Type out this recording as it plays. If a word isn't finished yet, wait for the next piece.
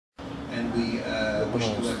we wish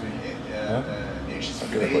to engage this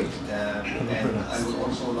debate. And I would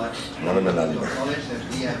also like to acknowledge that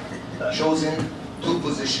we have chosen two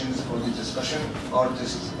positions for the discussion: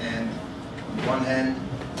 artists and, on the one hand,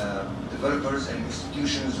 developers and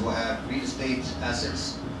institutions who have real estate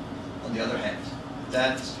assets on the other hand.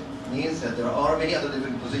 That means that there are many other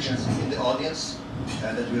different positions in the audience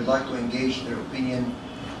that we would like to engage their opinion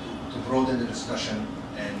to broaden the discussion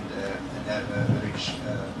and have a rich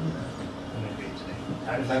debate today.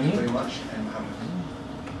 Thank you very much, and Mohammed.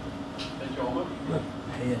 Thank you, Omar.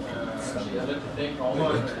 Actually, I'd like to thank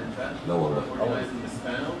Omar and Pat for organizing this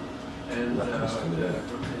panel and for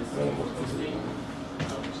hosting,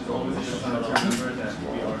 which is always a good time to remember that we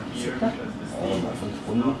are here because the state is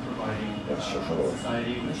not providing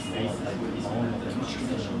society with spaces where these conversations should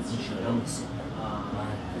be held.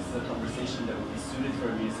 This is a conversation that would be suited for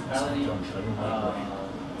a municipality. Of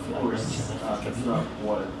course, that's not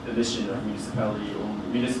what the mission of municipality or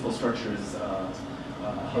municipal structures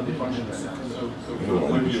how they function right now. So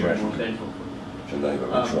we're here and we're thankful for it.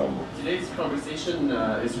 Today's conversation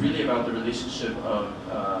is really about the relationship of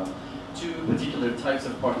two particular types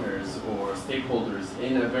of partners or stakeholders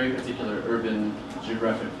in a very particular urban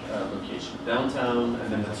geographic location. Downtown,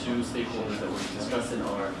 and then the two stakeholders that we're discussing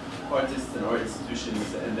are artists and art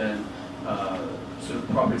institutions, and then sort of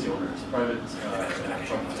property owners, private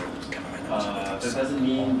property owners. That doesn't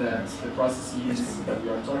mean that the processes that we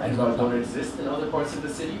are talking about don't exist in other parts of the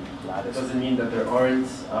city. It doesn't mean that there aren't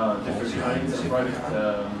different kinds of private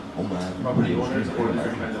property owners or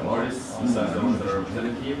different kinds of artists besides the ones that are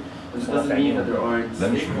represented here. And it doesn't mean that there aren't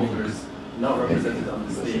stakeholders not represented on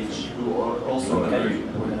the stage who are also very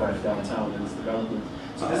important part of downtown and its development.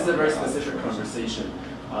 So this is a very specific conversation.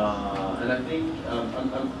 And I think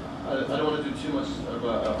I don't want to do too much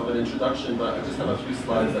of an introduction, but I just have a few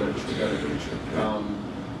slides that I put together.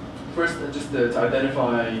 First, just to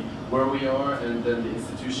identify where we are, and then the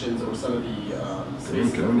institutions or some of the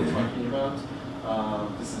spaces that we're talking about.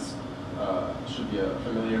 This is should be a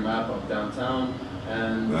familiar map of downtown,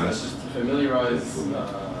 and just to familiarize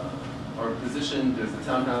our position, there's the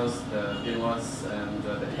Townhouse, the Beirut, and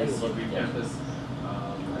the ASC campus.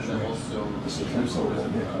 And then also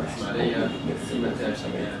Ismailia, Cimatheque,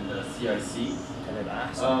 and CIC.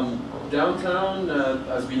 Downtown,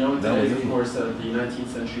 as we know today, is of course the 19th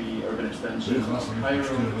century urban expansion of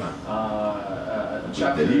Cairo, a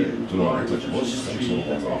chapter in modern history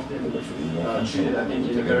that's often treated, I think,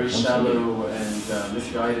 in a very shallow and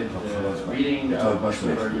misguided reading of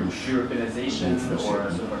sort of Europeanization or sort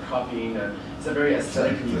of a copying. It's a very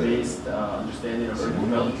aesthetically based understanding of urban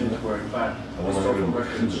development, where in fact historical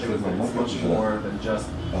records show that it's much more than just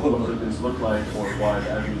what buildings look like or wide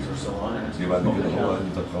avenues or so on, and it's urban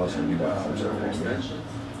expansion.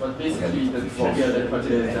 But basically, the area that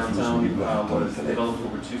particularly downtown was developed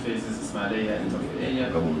over two phases, Ismailia and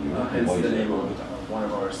Townhouse, hence the name of one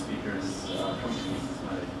of our speakers' companies,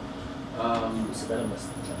 Ismailia.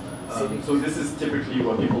 So this is typically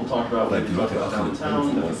what people talk about when they talk about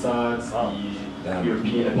downtown, the facades, the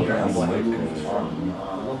European appearance from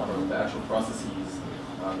the actual processes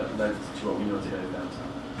that led to what we know today as downtown.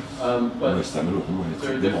 But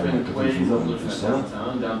there are different ways of looking at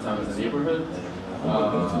downtown. Downtown is a neighborhood.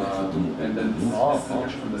 And then this is a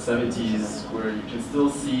picture from the 70s where you can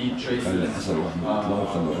still see traces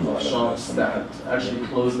of shops that had actually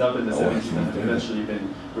closed up in the 70s and have eventually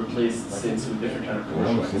been replaced since with different kind of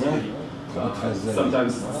commercial activity.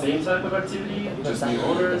 Sometimes it's the same type of activity, just new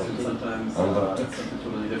owners, and sometimes it's something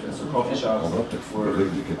totally different. So coffee shops were a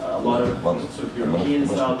lot of sort of European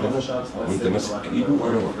style coffee shops, let's say,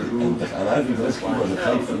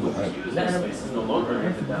 spaces no longer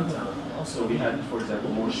in downtown. So we had, for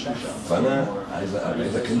example, more shoe shops. فأنا عايز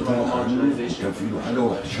أنت كان في له حاجة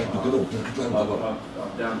واكتشفت كده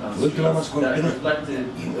قلت له مسكون كده يمكن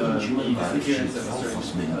ما عرفش يتخلص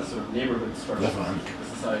مني لا فهمت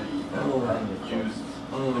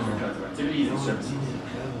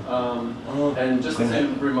and just to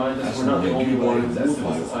remind us, we're not the only ones as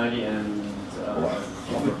civil society and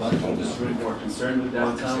just really more concerned with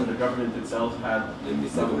downtown. The government itself had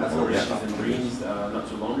some aspirations and dreams not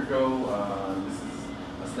too long ago. This is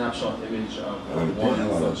a snapshot image of one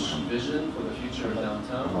such vision for the future of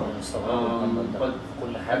downtown. But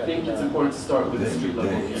I think it's important to start with the street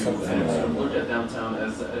level view and sort of look at downtown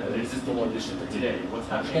as an existing condition today. What's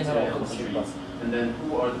happening today on the streets, and then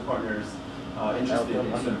who are the partners interested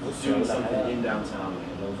in sort of doing something in downtown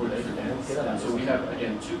for different ends. And so we have,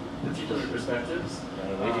 again, two particular perspectives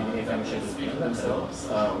that speak for themselves,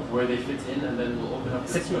 where they fit in, and then we'll open up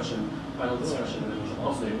the discussion, panel discussion, and then we'll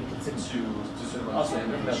also to sort of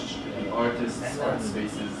understand the relationship between artists, art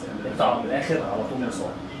spaces, and the development of downtown.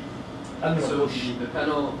 So the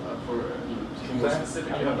panel, for to more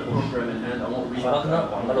specifically have the program in hand, I won't read the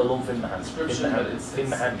description, but it's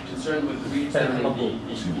concerned with re-examining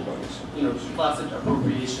the classic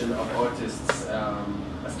appropriation of artists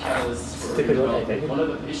as catalysts for development. One of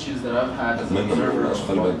the issues that I've had as an observer of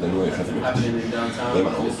what's been happening in downtown, in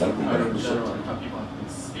general, and how people have been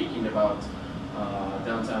speaking about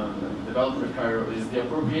downtown and the development of Cairo is the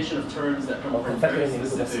appropriation of terms that come from very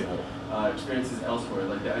specific experiences elsewhere,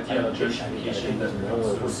 like the idea of gentrification that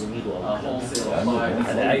wholesale applied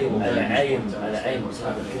what's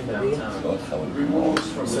happening in downtown removes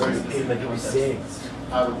from the very specific context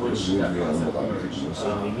out of which that concept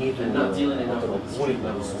emerged, and not dealing enough with the street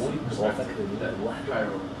level perspective that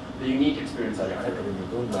Cairo, the unique experience of Cairo.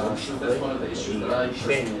 So that's one of the issues that I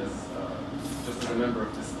personally, just as a member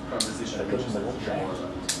of this conversation, I'm interested to hear more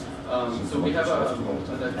about. So we have a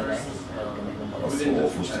diverse within the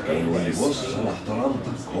بص انا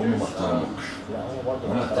احترمتك هم ما احترموكش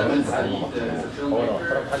انا احترمتك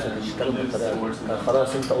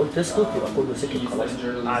خلاص انت قلت اسكت يبقى كله سكت خلاص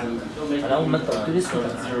انا اول ما انت قلت لي اسكت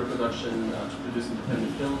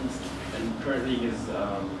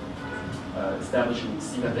establishing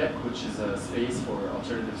Cimatheque, which is a space for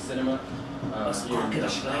alternative cinema here in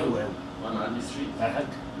downtown on Adi Street. And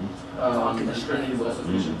currently he's also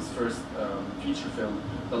finishing his first feature film,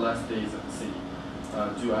 The Last Days of the City,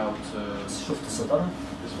 due out شفت الصدارة؟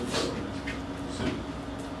 soon,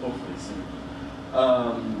 hopefully soon.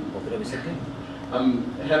 ربنا بيسجل؟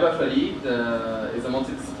 Heba Farid is a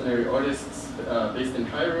multidisciplinary artist based in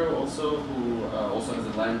Cairo, also who also has a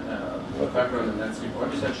background in landscape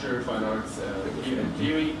architecture, fine arts, and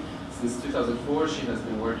theory. Since 2004, she has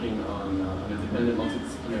been working on an independent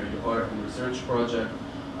multidisciplinary art and research project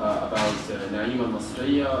about Naima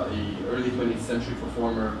Masriya, an early 20th century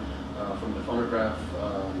performer from the phonograph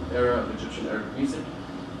era of Egyptian Arabic music.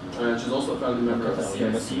 She's also a founding member of the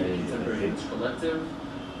CIC, Contemporary Image Collective.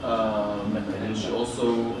 And she also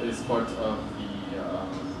is part of the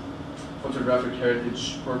photographic heritage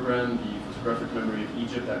program, the Photographic Memory of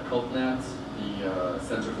Egypt at CultNat, the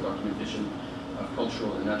Center for Documentation of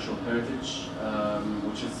Cultural and Natural Heritage,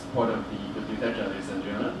 which is part of the Biblioteca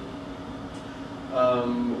Alexandriana.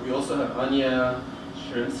 We also have Anya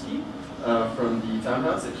Sherinsky from the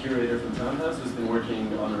Townhouse, a curator from Townhouse who's been working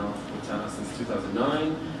on and off with Townhouse since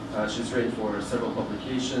 2009. She's written for several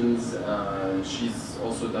publications. She's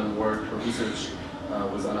also done work, her research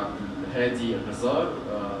was on Hadi al-Razar,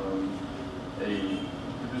 a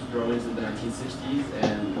produced drawings in the 1960s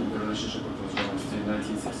and the relationship with those drawings to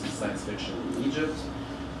 1960s science fiction in Egypt.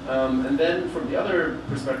 And then from the other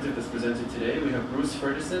perspective that's presented today, we have Bruce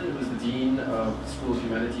Ferguson, who is the Dean of the School of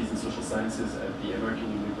Humanities and Social Sciences at the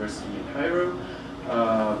American University in Cairo.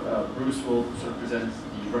 Bruce will sort of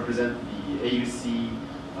represent the AUC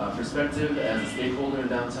perspective as a stakeholder in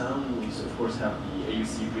downtown. We of course have the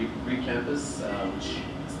AUC Greek campus, which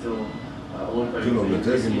is still owned by the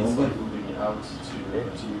university. It's moving out to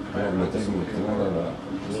Cairo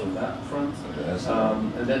on that front.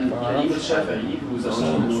 And then Karim al-Shafai, who's a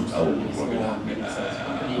small medium-sized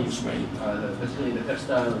company, particularly in the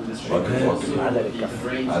textile industry, also the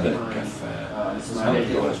brains behind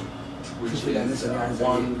Ismailia, which is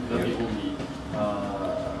one of the only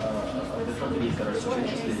the companies that are so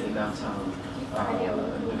interested in downtown,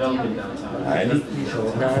 developing downtown, to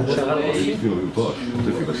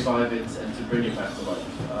revive it and to bring it back to life.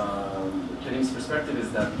 Karim's perspective is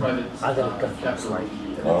that private capital will be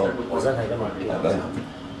an integral part of private downtown.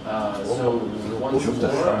 So once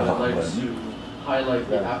more, I'd like to highlight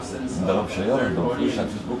the absence of a third party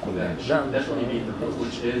that should definitely be in the room,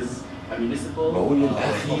 which is a municipal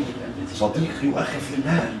صديقي واخي في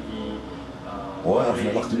الله واقف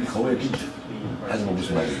علاقتي بيه قويه جدا حازم ابو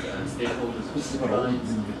اسماعيل بس برعون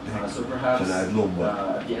So perhaps at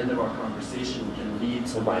the end of our conversation we can lead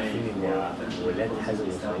the way for ولاد حازم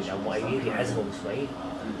اسماعيل او مؤيدي حازم اسماعيل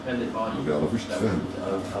an independent body ما بيعرفوش تفهم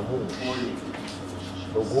هجوم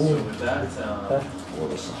هو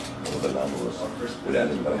ده الصح هو ده اللي عمله بس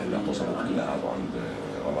والعيال امبارح اللي اعتصموا كلها قعدوا عند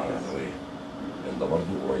رابعه العلويه لان ده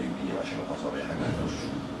برضه قريب ليه عشان لو حصل اي حاجه هيخش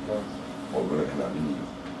هو بيقول لك احنا عاملين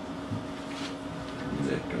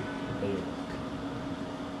زي كده ايوه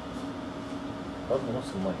برضه نفس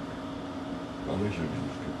المايك ماشي مش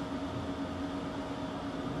مشكله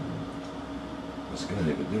بس كده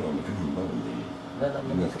اللي بديله مكانهم بقى ولا ايه؟ لا لا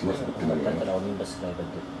الدنيا تتلخبط كده الثلاثة معايا الأولين بس اللي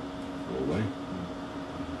هيبدلوا. والله.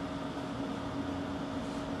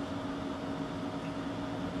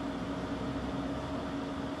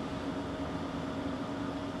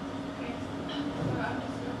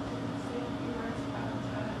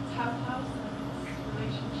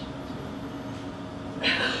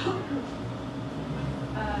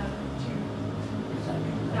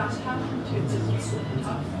 Downtown to the street and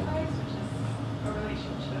occupies, which is a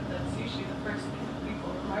relationship that's usually the first thing that people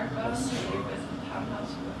remark on when they visit the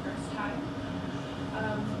townhouse for the first time.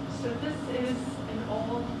 So this is an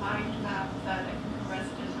old mind map that I think a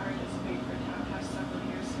resident artist made for Townhouse several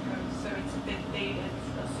years ago. So it's a bit dated.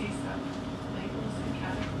 You'll see some labels and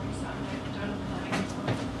categories on it. Don't apply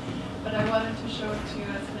anymore. But I wanted to show it to you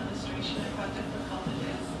as an illustration of how difficult it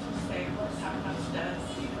is to say what Townhouse does,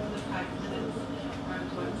 you know, in the 5 minutes on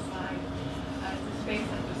one slide. It's a space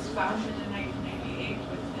that was founded in 1998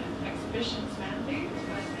 with an exhibitions mandate,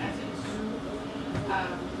 but as it grew,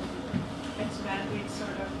 its mandate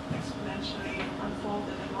sort of exponentially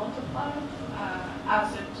unfolded and multiplied as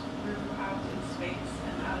it grew out in space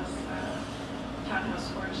and as Townhouse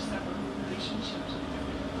forged several new relationships with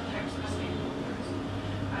different types of stakeholders.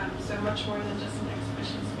 So much more than just an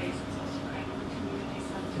exhibition space, it's also kind of a community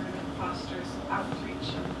center that fosters outreach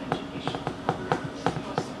and education programs,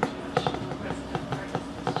 hosts international resident artist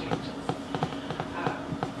exchanges.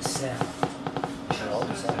 الساعة So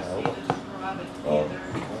associated with Robert Theater.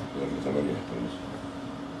 يعني 8 خلاص.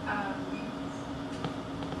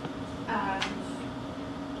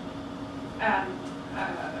 And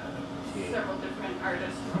several different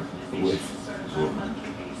artists and organizations sort of on a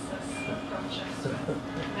monthly basis approach us with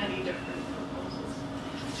many different proposals.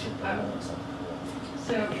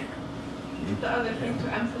 So the other thing to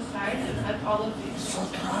emphasize is that all of these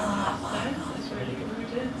things is really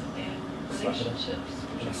rooted in relationships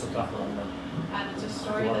between people. And it's a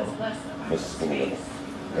story that's less about space.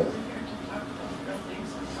 We're here to talk about buildings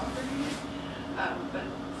and properties, but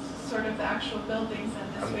sort of the actual buildings and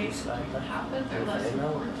the space that can happen, they're less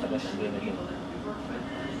important than the people that we work with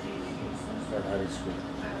on a daily basis.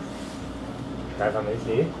 تعرف عملت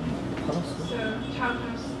لي ايه؟ خلاص. So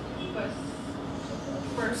Townhouse was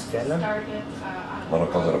first started on مرة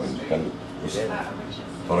قذرة بنت كلب بص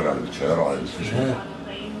اتفرج على الشوارع وعلى الاستشهاد.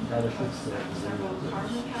 several car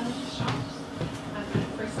mechanic shops. And when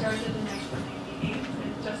it first started in 1998,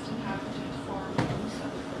 it just inhabited 4 rooms on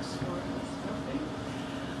the first floor of this building.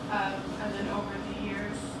 And then over the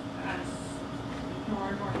years, as more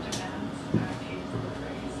and more demands came from the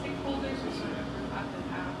various stakeholders, we sort of grew up and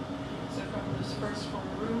out. So from those first 4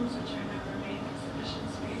 rooms, which are now remain exhibition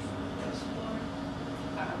space on the first floor,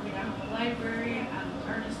 we now have a library and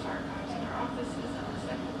artist archives in our offices on the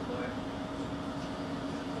 2nd floor.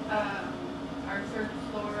 Our 3rd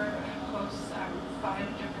floor hosts 5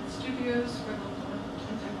 different studios for local and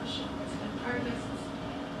international resident artists.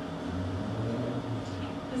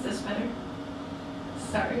 Is this better?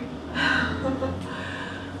 Sorry.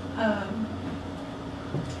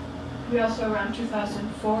 We also around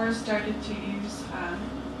 2004 started to use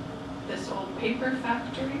this old paper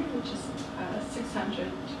factory, which is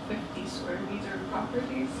 650 square meter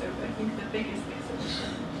property. So I think the biggest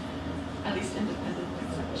exhibition, at least independent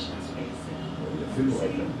exhibition space in the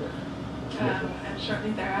city. And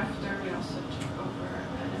shortly thereafter, we also took over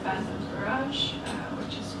an abandoned garage,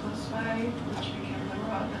 which is close by, which became the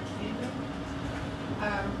Robert Theater.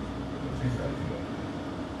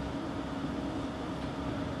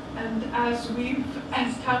 And as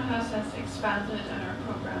Townhouse has expanded and our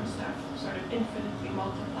programs have sort of infinitely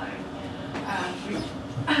multiplied, we've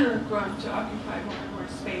grown to occupy more and more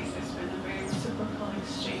space. There's been a very reciprocal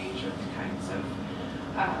exchange with the kinds of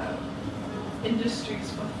industries,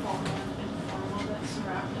 both formal and informal, that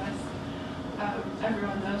surround us.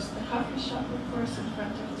 Everyone knows the coffee shop, of course, in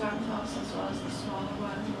front of Townhouse, as well as the smaller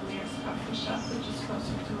one, Mulia's Coffee Shop, which is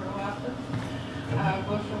closer to Rawatha.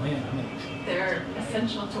 Both of them, they're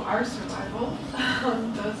essential to our survival,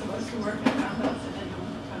 those of us who work at Townhouse and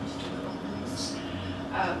anyone who comes to the openings.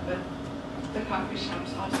 But the coffee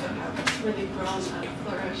shops also have really grown and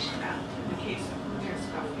flourished, and in the case of Mulia's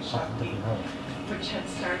Coffee Shop, which had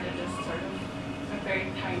started as sort of a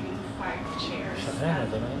very tiny 5 chairs,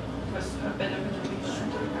 was a bit of an illegal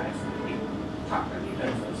enterprise and being properly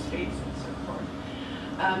built in space and so forth.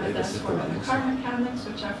 And that's where the car mechanics,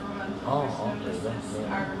 which everyone always notices,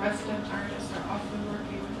 our resident artists are often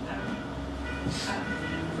working with them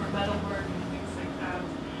for metalwork and things like that.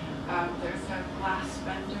 There's a glass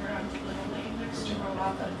vendor on the little lane next to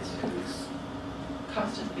Rawatha who's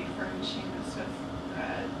constantly furnishing us with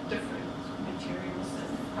different materials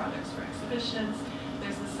and products for exhibitions.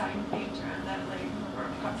 There's the sign painter, and then later we're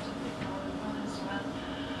constantly calling on as well.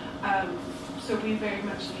 So we very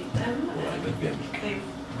much need them. They've,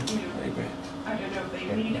 you know, I don't know if they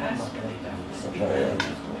need us, but they definitely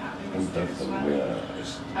benefit from having us there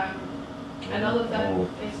as well. And all of that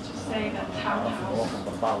is to say that Townhouse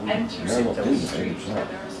enters into a street where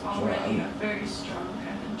there is already a very strong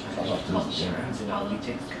and entrenched culture and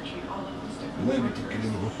politics between all of these different workers.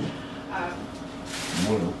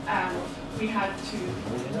 And we had to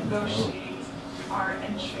negotiate our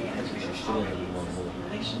entry into these already existing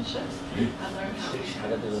relationships and learn how we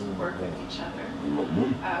can work with each other.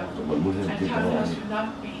 And Townhouse would not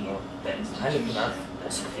be the institution that it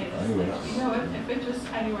is. You know, if it was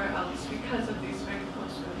anywhere else, because of these very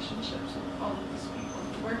close relationships with all of these people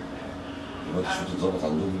who work there,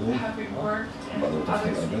 having worked in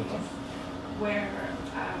other cities where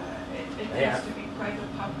it tends to be quite a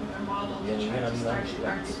popular model to try to start an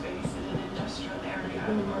art space in an industrial area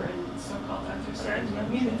or in so-called underserved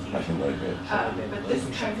communities. But this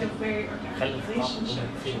kind of very organic relationship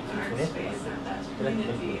between the art space and that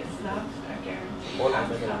community is not a guaranteed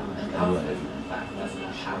outcome, and often, in fact, does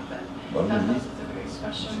not happen. Townhouse is a very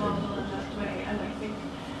special model in that way, and I think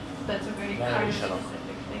that's a very kind of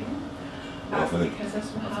specific thing. Because as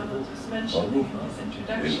Mohammed was mentioning in his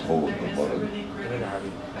introduction, there is a really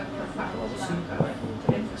a profound lack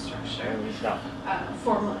of infrastructure,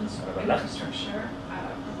 formal infrastructure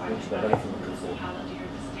provided by the municipality or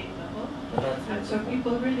the state level. And so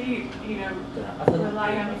people really, you know,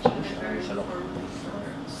 rely on each other very informally for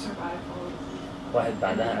survival.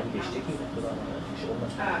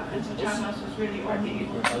 And so Townhouse was really only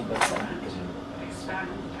able to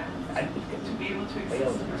expand and to be able to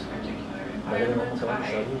exist in this particular environment by,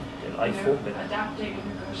 you know, adapting and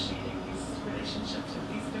negotiating these relationships with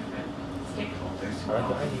these different stakeholders who are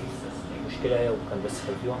already existing.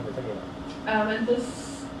 And this,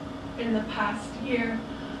 in the past year,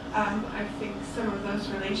 I think some of those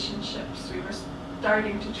relationships we were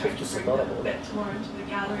starting to try to bring them a bit more into the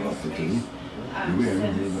gallery space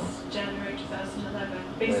since January 2011,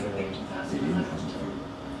 basically 2011 till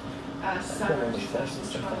summer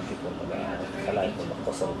 2012. We had a very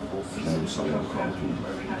program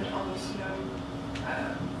where we had almost no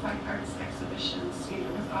fine arts exhibitions, you know,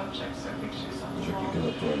 with objects or pictures on the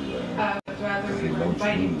wall. But rather we were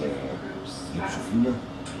inviting different groups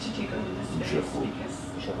to take over the space because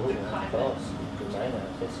the climate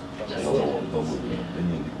just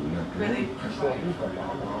really provided for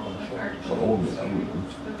normal art.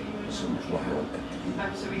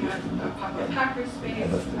 So we had a pop-up hacker space.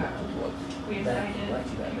 We invited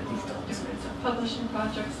people of different publishing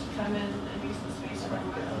projects to come in and use the space for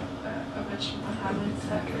of which Mohammed's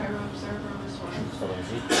Cairo Observer was one.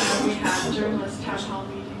 We had journalist town hall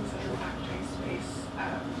meetings in the factory space.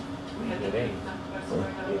 We had the big Nakbas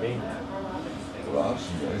going on space.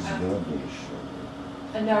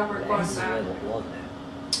 And now we're going back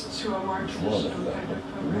to a more traditional kind of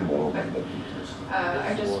program. I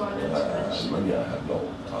just wanted to mention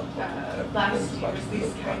last year's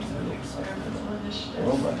these kinds of experimental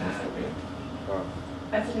initiatives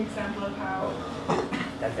as an example of how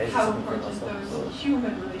important those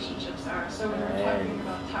human relationships are. So when we're talking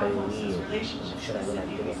about Townhouse's relationships with the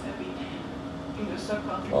city vis-a-vis, you know,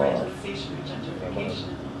 so-called revitalization or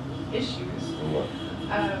gentrification issues,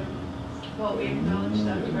 well, we acknowledge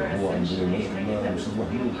that we're essentially a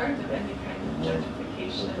part of any kind of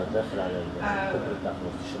gentrification.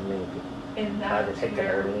 In that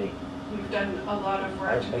we've done a lot of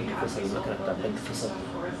work to behalf of local buildings and so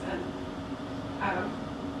forth, and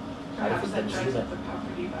perhaps that drives up the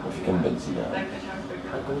property value. That could have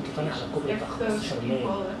bigger implications. If those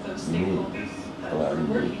people, if those stakeholders that we're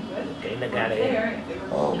working with were there, if they were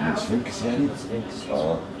called out,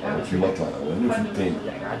 في مطلع الاولاني وفي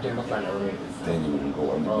الثاني الثاني من جوه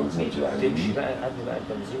عند البنزين تمشي بقى قبل بقى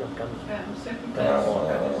البنزينه وكمل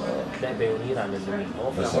تلاقي بايونير عند اليمين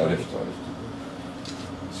بس عرفت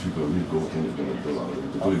بس في بايونير جوه تاني في جامعة الدول العربية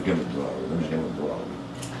بتقول الجامعة الدول العربية ده مش جامعة الدول العربية.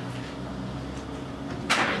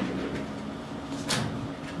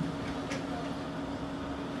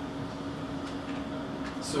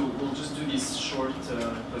 So we'll just do these short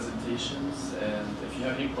presentations, and if you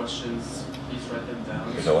have any questions, please write them down.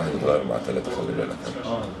 إذا واحد اتغير مع ثلاثة خلي بالك. And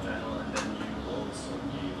then you will also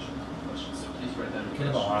engage with questions. So please write down your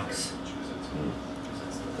كده بقى عكس.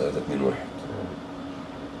 3 2 1.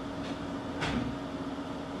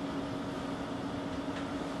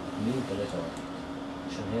 2 3 1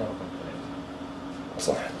 عشان هي رقم 3.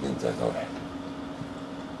 صح 2 3 1.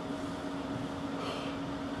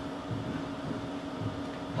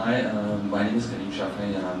 Hi, my name is Karim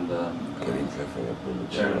Shafii and I'm the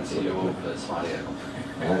Chairman and CEO of Ismailia.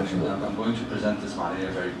 I'm going to present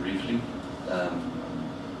Ismailia very briefly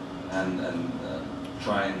and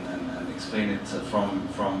try and explain it from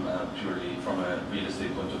purely from a real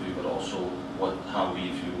estate point of view, but also how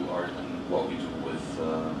we view art and what we do with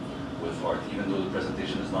art, even though the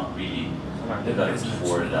presentation is not really developed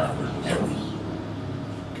for that purpose.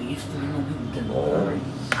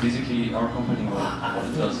 Basically, our company, what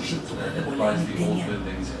it does is it applies the old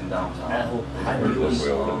buildings in downtown with the purpose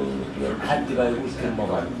of refurbishing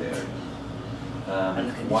there.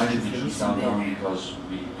 Why did we choose downtown? Because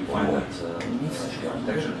we find that the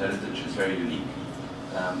architectural heritage is very unique.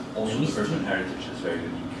 Also, the urban heritage is very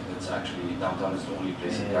unique. It's actually, downtown is the only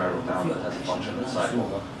place in Cairo town that has a functional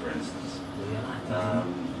sidewalk, for instance.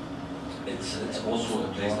 It's also a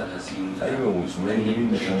place that has seen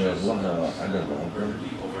many changes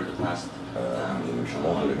over the past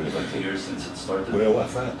 120 years since it started, or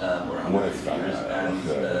 150 years, and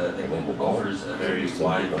it offers a very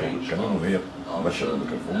wide range of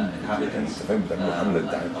inhabitants,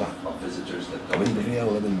 of visitors that come in.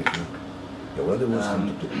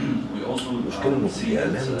 We also see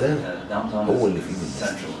that downtown is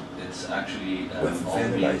central. It's actually all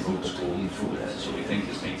the main roads going through it. So we think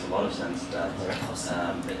this makes a lot of sense that it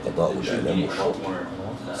should be a lot more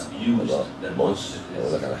used than what it is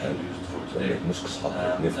being used for today.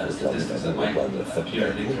 Statistics that might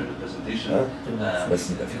appear later in the presentation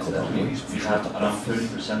is that we have around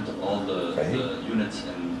 30% of all the units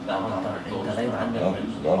in downtown are closed. Less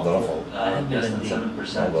than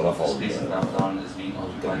 7% of the space in downtown is being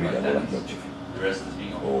occupied by tenants. The rest is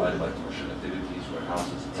being occupied by commercial activities,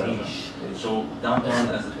 warehouses, etc. So downtown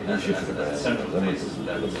as a central place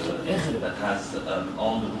that has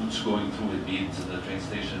all the routes going through it, be it the train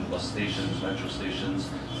station, bus stations, metro stations,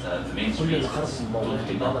 the main streets, that's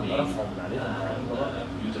totally not being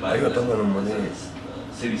utilized as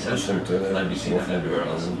city center like we see them everywhere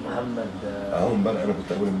else.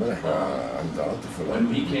 When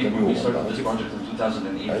we started this project in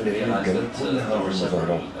 2008, we realized that there were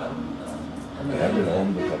several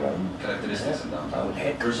characteristics in downtown.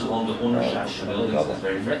 First of all, the ownership of the buildings is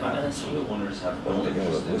very fragmented, so the owners have no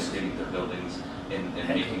interest in maintaining their buildings, in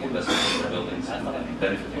making investments in their buildings and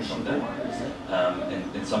benefiting from them.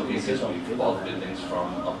 In some cases, we've bought buildings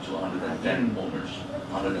from up to 110 owners,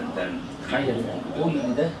 110 people.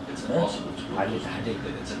 It's impossible to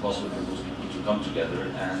it's impossible for those people to come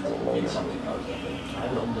together and make something out of it.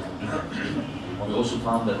 We also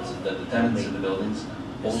found that the tenants in the buildings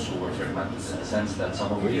also were fragmented in the sense that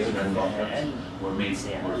some of these rent contracts were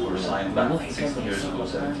signed back 60 years ago,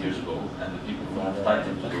 70 years ago, and the people who have tied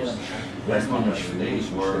into those rent contracts today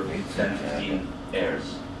were 10, 15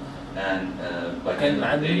 heirs. And by the end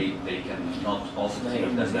of the day, they cannot all 15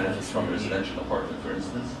 of them benefit from a residential apartment, for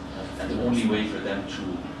instance, and the only way for them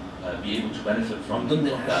to be able to benefit from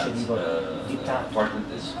that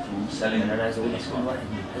apartment is through selling these contracts.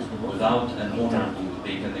 Without an owner who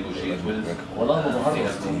they can negotiate with, they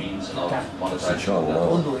have no means of monetizing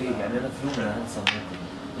that.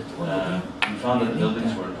 We found that the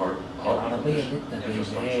buildings were in horrible condition.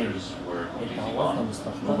 Infrastructures were completely gone.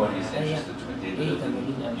 Nobody is interested to maintain the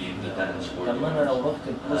building, the tenants or the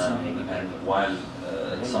owners. And while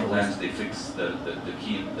sometimes they fix the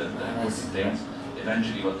key, the important things,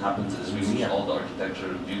 eventually what happens is we lose all the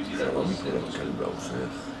architectural beauty that was in those buildings.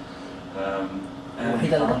 And we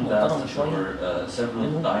found that there were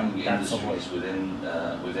several dying industries within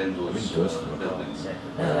those buildings.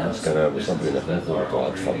 Businesses that are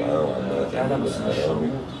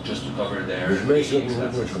just to cover their expenses.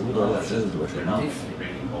 They're not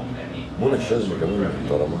bringing home any sort of revenue.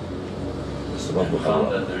 And we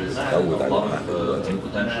found that there is a lot of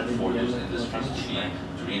potential for those industries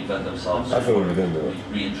to reinvent themselves or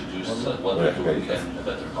reintroduce what they're doing in a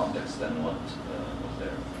better context than what was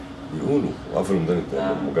there. يقولوا وقفلوا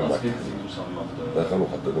ميدان المجمع دخلوا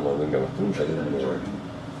حطوا ميدان الجامعة مش عايزين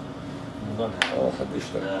حد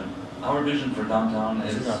يشتغل. Our vision for downtown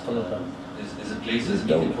is a place, is a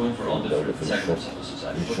meeting point for all different segments of the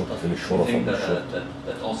society. We think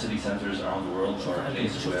that all city centers around the world are a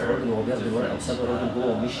place where different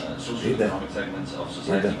socioeconomic segments of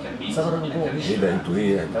society can meet and can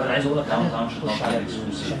interact. Downtown should not be an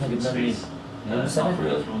exclusive space. Not for the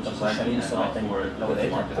affluent society and not for the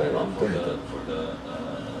market and not for the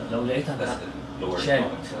lower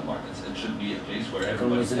economic markets. It should be a place where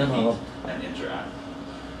everybody can meet and interact.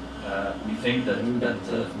 We think that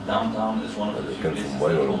downtown is one of the few places that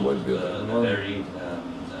hold a very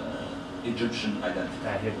Egyptian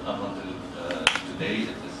identity. Up until today,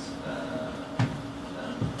 it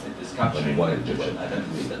is capturing an Egyptian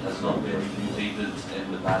identity that has not been mutated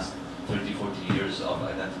in the past 30, 40 years of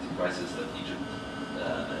identity crisis that Egypt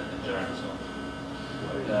in general has gone.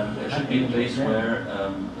 It should be a place where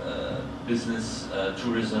business,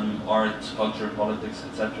 tourism, art, culture, politics,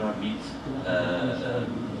 etc. meet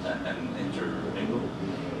and intermingle.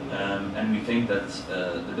 And we think that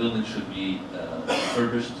the building should be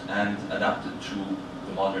refurbished and adapted to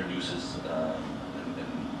the modern uses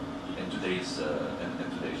in today's world.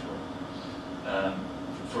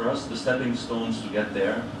 For us, the stepping stones to get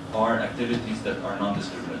there are activities that are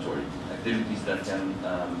non-discriminatory, activities that can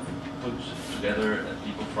put together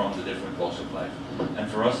people from the different walks of life. And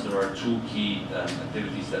for us, there are two key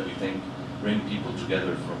activities that we think bring people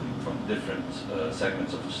together from different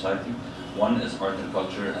segments of society. One is art and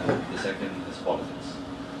culture, and the second is politics.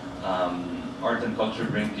 Art and culture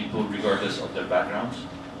bring people regardless of their backgrounds.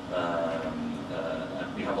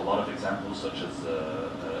 And we have a lot of examples, such as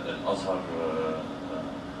Al-Azhar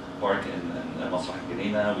Park in Masrah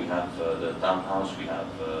al-Ganina, we have the Townhouse, we have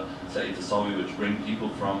Said al-Sawi, which bring people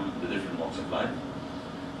from the different walks of life.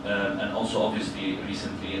 And also, obviously,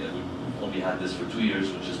 recently, we've only had this for 2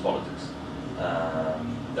 years, which is politics.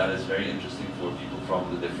 That is very interesting for people from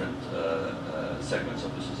the different segments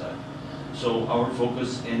of the society. So our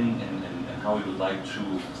focus in how we would like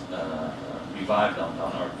to revive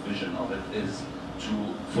downtown, our vision of it, is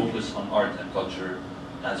to focus on art and culture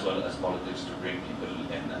as well as politics to bring people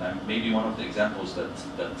in. And maybe one of the examples that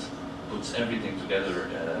puts everything together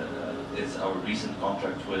is our recent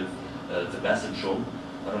contract with the Bassett Show.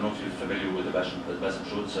 I don't know if you're familiar with the Bassett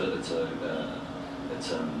Show. It's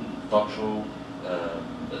a talk show, a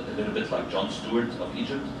little bit like Jon Stewart of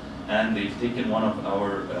Egypt, and they've taken one of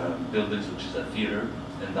our buildings, which is a theater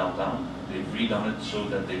in downtown. They've redone it so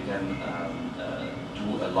that they can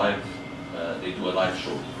do a live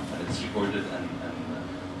show, and it's recorded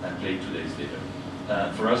and played 2 days later.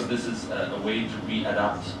 For us, this is a way to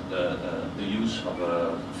readapt the use of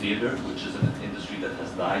a theater, which is an industry that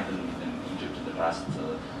has died in Egypt in the past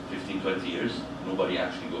 15, 20 years. Nobody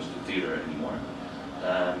actually goes to theater anymore.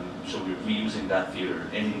 So we're reusing that theater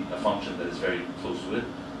in a function that is very close to it.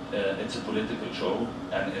 It's a political show,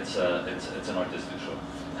 and it's an artistic show.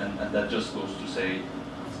 And that just goes to say,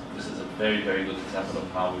 this is a very, very good example of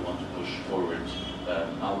how we want to push forward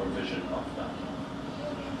our vision of that.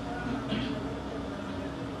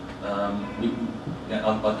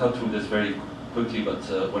 I'll cut through this very quickly, but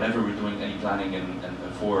whenever we're doing any planning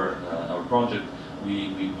for our project,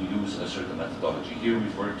 we use a certain methodology. Here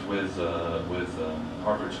we've worked with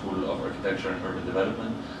Harvard School of Architecture and Urban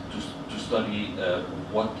Development to study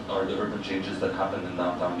what are the urban changes that happened in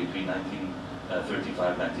downtown between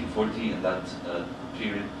 1935 1940 and that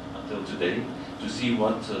period until today, to see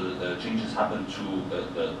what changes happened to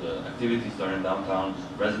the activities that are in downtown,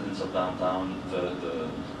 residents of downtown, the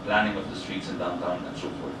planning of the streets in downtown, and so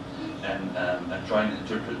forth, and try and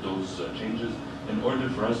interpret those changes in order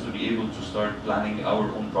for us to be able to start planning our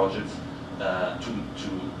own projects to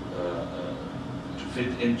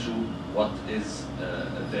fit into what is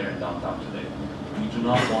there in downtown today. We do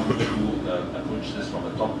not want to approach this from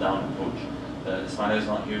a top-down approach. Ismailia is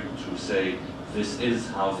not here to say this is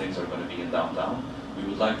how things are going to be in downtown. We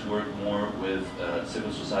would like to work more with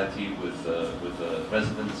civil society, with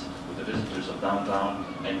residents, with the visitors of downtown,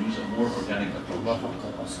 and use a more organic approach.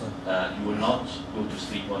 You will not go to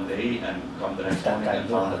sleep one day and come the next morning and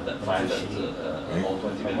find that all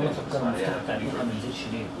 20 buildings of Ismailia have to be refurbished.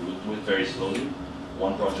 We will do it very slowly,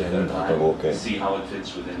 one project at a time, see how it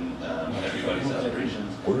fits within everybody's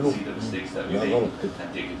aspirations, see the mistakes that we make, and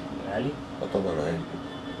take it from there.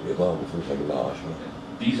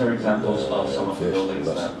 These are examples of some of the buildings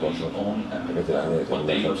that we own and what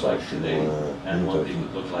they look like today and what they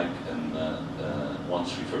would look like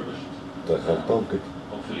once refurbished.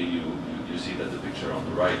 Hopefully you see that the picture on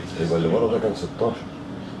the right is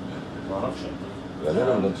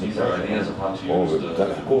these are ideas of how to use the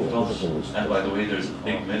rooftops. And by the way, there's a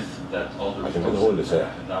big myth that all the rooftops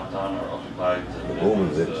in downtown are occupied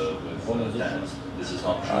with tenants. This is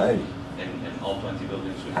not true. In all 20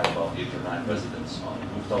 buildings, we have about 8 or 9 residents on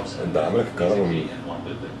rooftops, and basically in one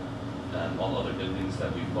building. And all other buildings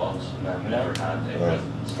that we've bought never had any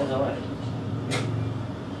residents. This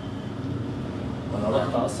is another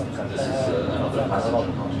passage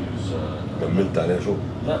on how to use. كملت عليها شغل؟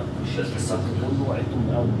 لا مش لسه كله عدته من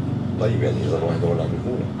الأول. طيب يعني إذا واحد هو اللي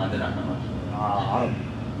عامله عندنا احنا عربي.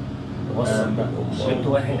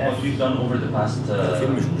 What we've done over the past 3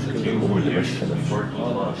 or 4 years is we've worked with a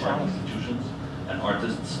lot of art institutions and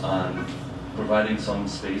artists on providing some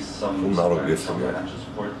space, some financial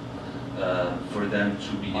support for them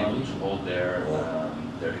to be able to hold their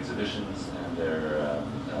exhibitions and their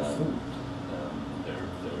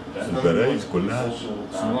البرايز كلها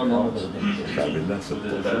تعمل لها the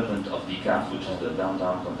development of the CAF, which is the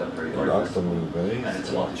Downtown Contemporary Art أكتر من البرايز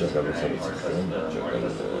شغال مثلا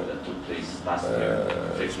that took place last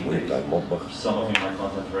year. بتاع المطبخ Some of you might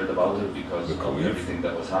not have heard about it because of everything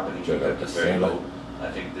that was happening. It was very low. I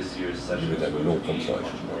think this year's session is going to be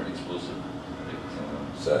much more explosive.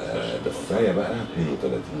 دفاية بقى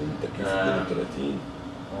 32 تكييف 32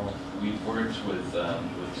 We've worked with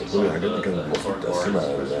كل الحاجات دي كانت المفروض تقسمها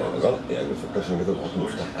غلط يعني ما تفكرش ان كده تحط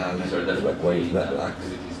مفتاح اعلى يبقى كويس لا بالعكس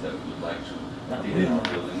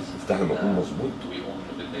المفتاح لما يكون مظبوط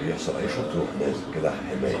يحصل اي شوط تروح نازل كده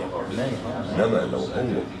حمايه انما لو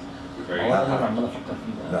هو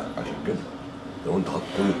لا عشان كده لو انت حاطط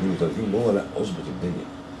كل 32 جوه لا اظبط الدنيا.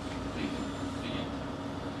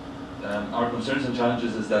 Our concerns and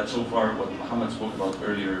challenges is that so far what Muhammad spoke about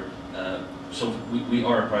earlier, so we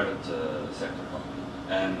are a private sector company,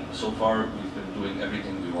 and so far we've been doing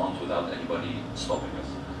everything we want without anybody stopping us,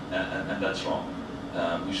 and that's wrong.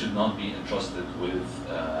 We should not be entrusted with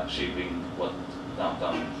shaping what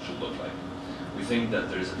downtown should look like. We think that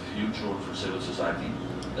there is a huge role for civil society,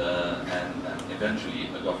 and eventually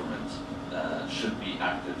a government should be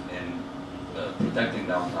active in protecting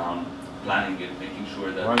downtown, planning it, making sure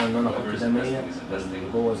that whoever is investing is investing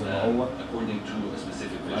according to a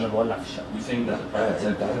specific vision. We think that the private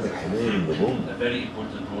sector has a very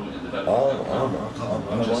important role in development.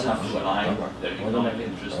 We just have to align their economic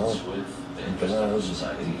interests with the interests of the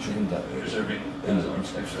society, preserving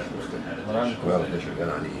architecture and urban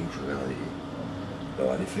heritage. لو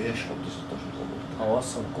عليه فيش حط 16 زمر.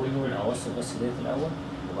 اوصل كله اوصل بس ديت الاول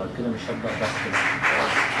وبعد كده مش هبدا ضغط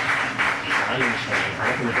عالي مش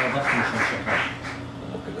الحاجات اللي فيها ضغط مش هنشغلها.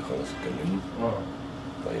 كده خلاص اتكلمنا.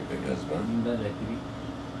 طيب جاهز بقى؟ لا لا كبير.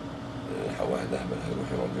 واحد اهبل هيروح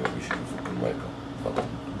يقعد يفك المايك اتفضل.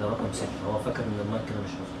 ده رقم 6 هو فاكر ان المايك كده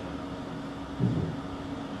مش مفتوح.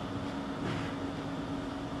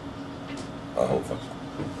 اهو فاكر.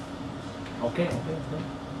 اوكي.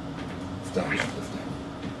 افتح مش هتفتح.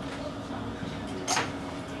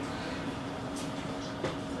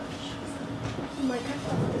 المايكات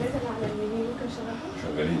الثلاثة اللي على اليمين ممكن نشغلها؟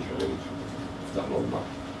 شغالين افتح له معاك.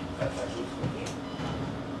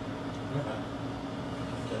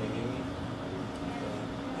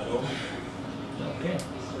 اوكي.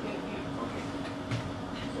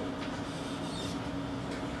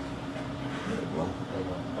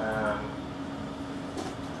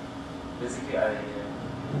 Basically,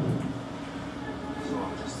 so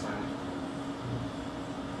I'm just trying to.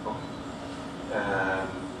 Okay.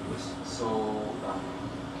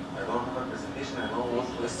 I don't have a presentation. I don't want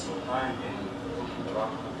to waste your time in talking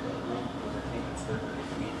about because I think it's better if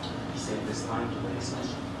we save this time to the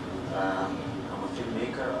research. I'm a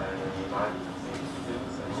filmmaker. I like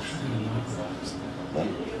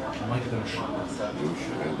to make films. I also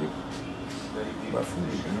very big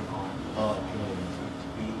vision on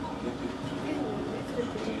being committed to be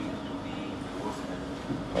worth it.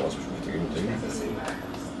 خلاص مش محتاجين تاني. It's the same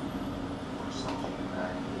actors or something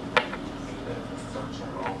like the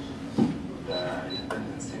infrastructure of the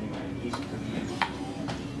independent cinema in Egypt to be able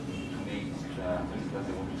to make the films that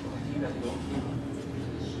they want to make that they don't feel.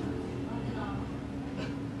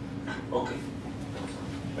 Okay.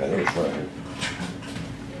 يعني مش واحد.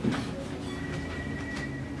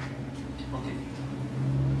 Okay.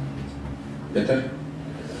 Better?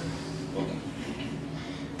 Okay.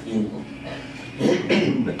 You go.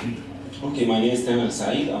 Okay, my name is Tamer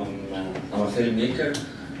Saeed. I'm a filmmaker.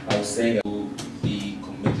 I was saying I will be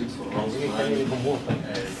committed for a long time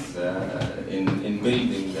as in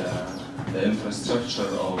building the infrastructure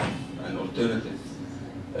of an alternative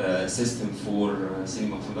system for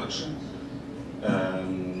cinema production.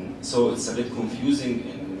 So it's a bit confusing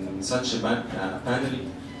in such a panel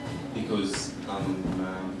because I'm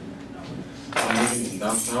living in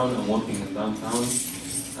downtown. I'm working in downtown.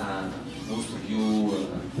 Most of you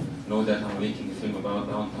know that I'm making a film about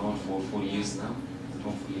downtown for 4 years now.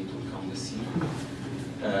 Hopefully it will come this year.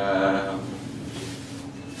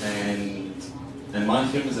 And my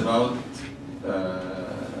film is about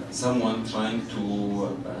someone trying to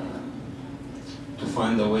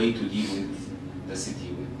find a way to deal with the city,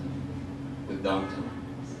 with downtown.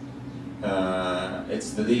 It's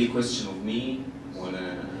the daily question of me when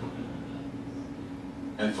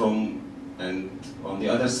and on the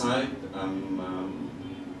other side,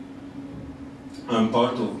 I'm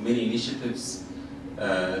part of many initiatives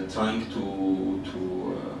trying to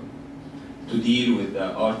deal with the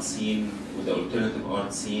art scene, with the alternative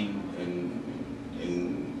art scene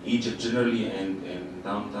in Egypt generally and in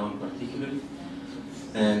downtown particularly.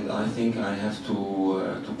 And I think I have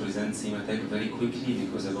to present Cimatheque very quickly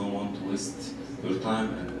because I don't want to waste your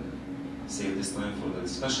time and save this time for the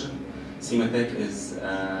discussion. Cimatheque is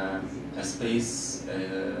a space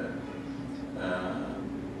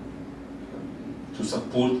to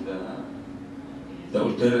support the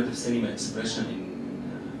alternative cinema expression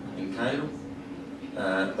in Cairo.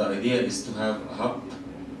 The idea is to have a hub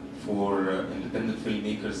for independent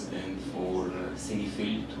filmmakers and for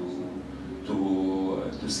cinephile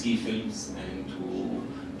to see films and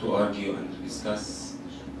to argue and to discuss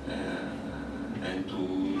and to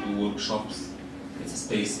do workshops. It's a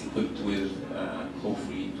space equipped with,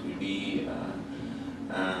 hopefully it will be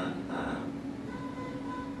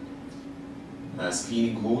a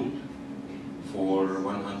screening hall for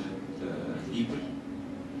 100 people,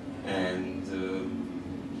 and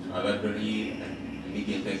a library and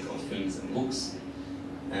mediathek of films and books,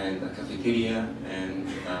 and a cafeteria, and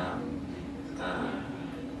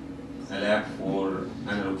a lab for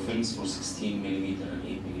analog films for 16mm and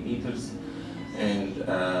 8mm, and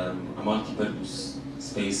a multi-purpose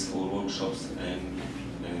space for workshops and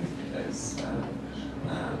as a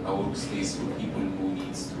workspace for people who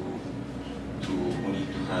need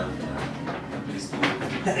to have a place to work.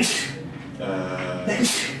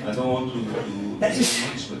 I don't want to say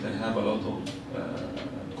much, but I have a lot of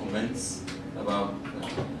comments about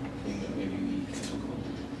things that maybe we can talk about.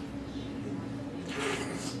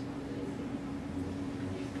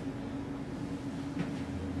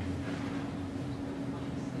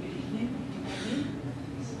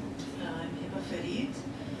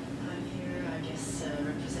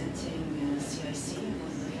 Representing CIC, I'm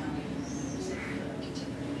one of the founders of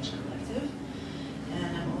Contemporary Image Collective,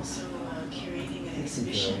 and I'm also curating an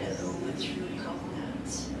exhibition at Roma through Cognat,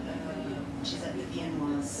 which is at the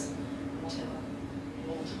Viennoise Hotel,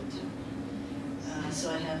 old hotel.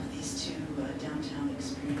 So I have these two downtown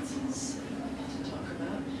experiences to talk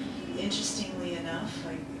about. Interestingly enough,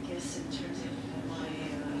 I guess in terms of my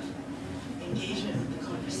engagement with the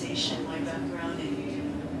conversation, my background in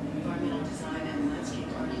environmental design and landscape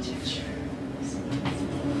architecture. So I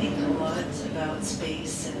think a lot about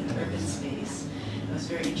space and urban space. I was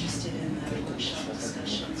very interested in the workshop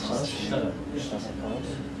discussions, just the results of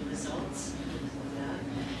that.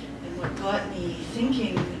 And what got me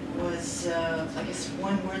thinking was, I guess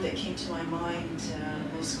one word that came to my mind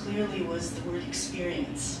most clearly was the word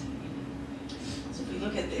experience. So if we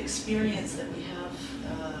look at the experience that we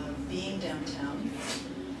have being downtown,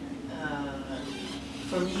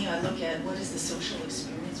 for me, I look at what is the social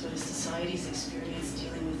experience, what is society's experience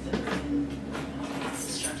dealing with the urban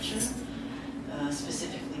structure,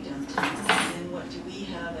 specifically downtown, and then what do we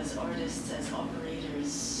have as artists, as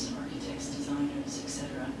operators, architects, designers,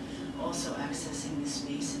 etc., also accessing this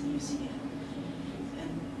space and using it.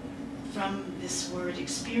 And from this word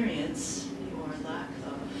experience, or lack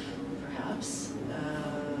of, perhaps,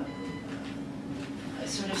 I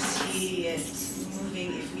sort of see it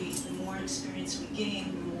moving. The more experience we gain,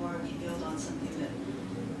 the more we build on something that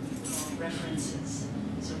we call references.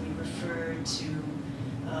 So we refer to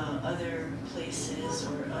other places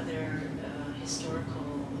or other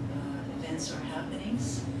historical events or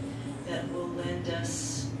happenings that will lend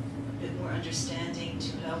us a bit more understanding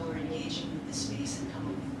to how we're engaging with the space and come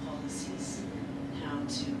up with policies, and how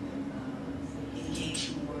to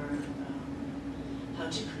engage more, how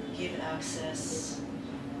to give access,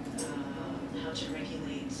 how to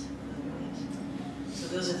regulate. So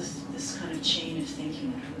those are this kind of chain of thinking.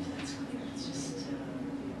 I don't know if that's clear. It's just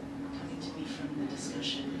coming to me from the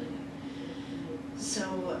discussion. So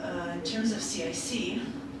in terms of CIC,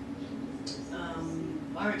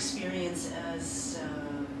 our experience as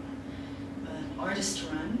an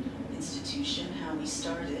artist-run institution, how we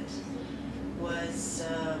started, was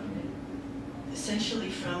essentially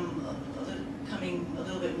from coming a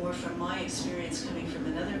little bit more from my experience coming from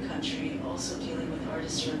another country, also dealing with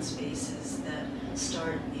artist-run spaces that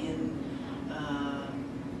start in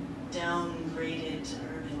downgraded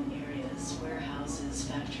urban areas, warehouses,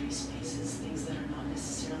 factory spaces, things that are not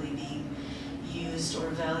necessarily being used or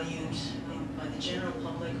valued by the general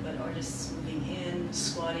public, but artists moving in,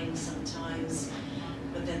 squatting sometimes,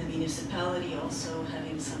 but then the municipality also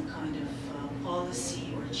having some kind of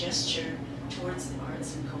policy or gesture towards the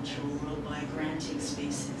arts and cultural world by granting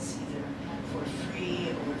spaces, either for free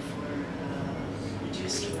or for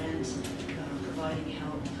reduced rent, providing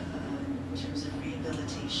help in terms of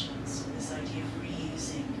rehabilitation. So this idea of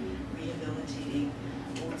reusing, rehabilitating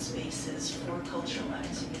old spaces for cultural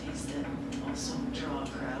activities that also draw a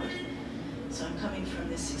crowd. So I'm coming from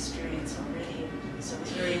this experience already. So it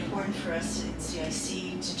was very important for us at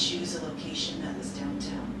CIC to choose a location that was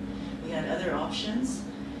downtown. We had had other options,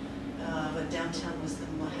 but downtown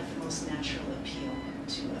had the most natural appeal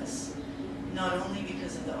to us. Not only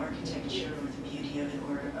because of the architecture or the beauty of it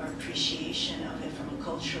or our appreciation of it from a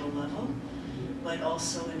cultural level, but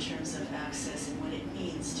also in terms of access and what it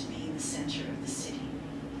means to be in the center of the city.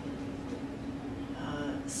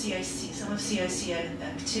 CIC, some of CIC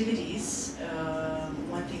activities,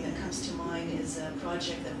 one thing that comes to mind is a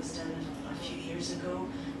project that was done a few years ago,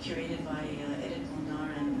 curated by Edith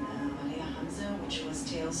Molnar and Maria Hamza, which was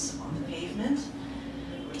Tales on the Pavement,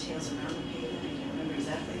 or Tales Around the Pavement, I can't remember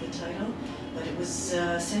exactly the title, but it was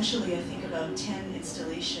essentially, I think, about 10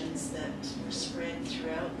 installations that were spread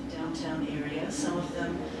throughout the downtown area. Some of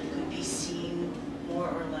them could be seen more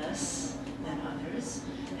or less than others,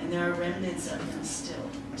 and there are remnants of them still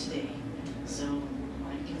today. So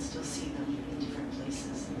you can still see them in different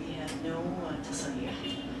places. We had no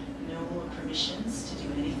no permissions to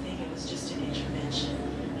do anything. It was just an intervention.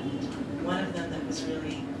 And one of them that was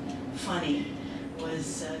really funny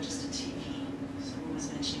was just a TV. Someone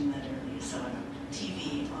was mentioning that earlier. So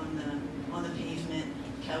TV on the pavement,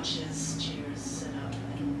 couches, chairs set up,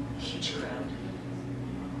 and a huge crowd.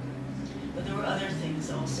 But there were other things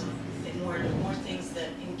also, more things that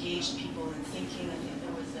engaged people in thinking. I think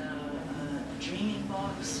there was a dreaming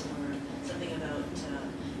box or something about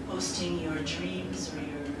posting your dreams or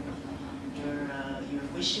your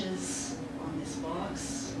wishes on this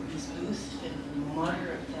box, or this booth,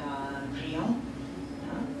 Motor Crayon.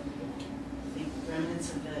 I think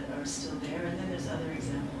remnants of that are still there, and then there's other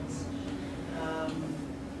examples.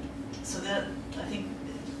 So that, I think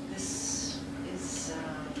this is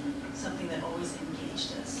something that always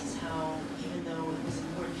engaged us, is how, even though it was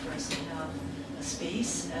important for us to have a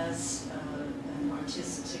space as an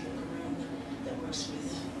artistic group that works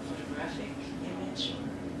with photographic image or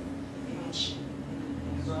image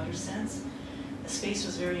in a broader sense, a space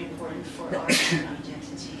was very important for our own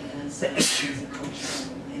identity as a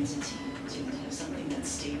cultural entity, to have something that's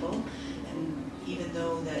stable. And even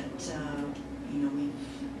though that,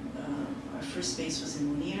 our first space was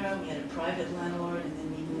in Munira, we had a private landlord, and then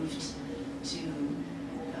we moved to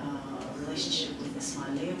a relationship with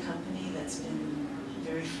Ismailia company that's been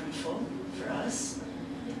very fruitful for us.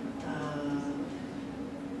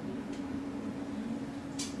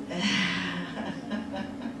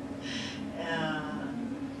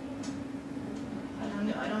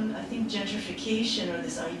 I think gentrification, or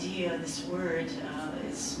this idea, this word,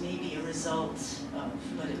 is maybe a result of,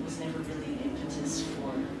 but it was never really an impetus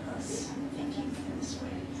for us thinking in this way.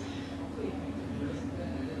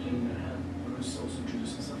 Bruce also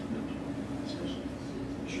introduce himself in the discussion.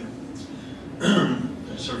 Sure.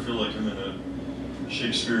 I sort of feel like I'm in a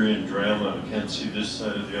Shakespearean drama. I can't see this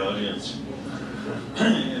side of the audience.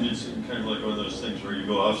 And it's kind of like one of those things where you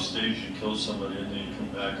go off stage, you kill somebody, and then you come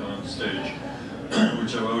back on stage,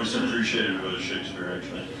 which I've always appreciated about Shakespeare,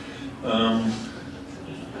 actually.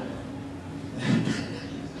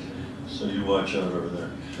 So you watch out over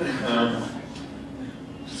there.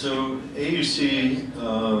 So AUC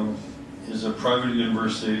is a private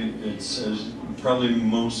university. It's, as probably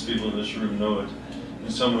most people in this room know it,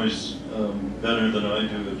 in some ways better than I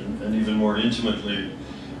do it, and even more intimately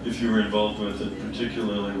if you were involved with it,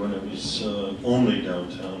 particularly when it was only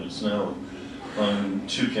downtown. It's now on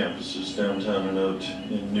 2 campuses, downtown and out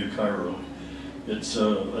in New Cairo. It's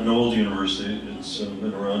an old university. It's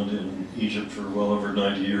been around in Egypt for well over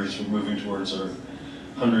 90 years. We're moving towards our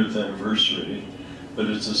 100th anniversary, but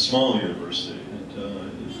it's a small university.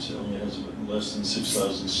 It only has less than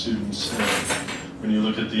 6,000 students. When you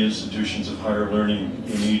look at the institutions of higher learning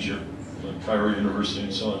in Egypt, like Cairo University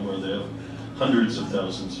and so on, where they have hundreds of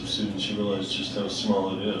thousands of students, you realize just how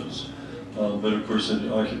small it is. But of course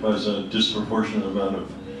it occupies a disproportionate amount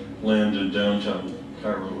of land in downtown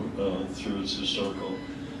Cairo through its historical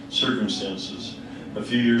circumstances. A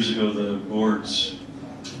few years ago, the board's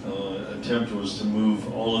attempt was to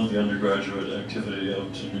move all of the undergraduate activity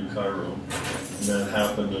out to New Cairo, and that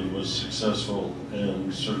happened and was successful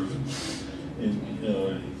and sort of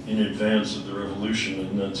in advance of the revolution,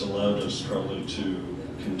 and that's allowed us probably to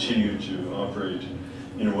continue to operate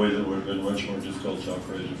in a way that would have been much more difficult to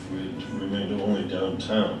operate if we had remained only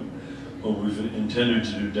downtown. What we've intended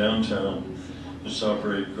to do downtown is to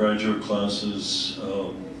operate graduate classes,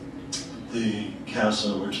 the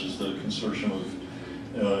CASA, which is the Consortium of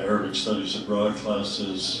Arabic Studies Abroad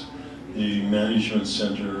classes, the Management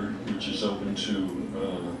Center, which is open to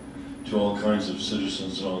all kinds of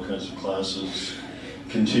citizens and all kinds of classes,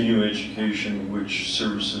 Continue Education, which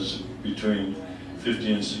services between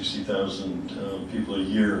 50 and 60,000 people a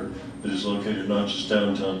year, that is located not just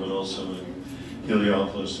downtown, but also in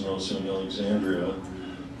Heliopolis and also in Alexandria.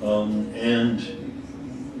 And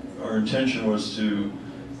our intention was to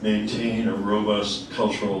maintain a robust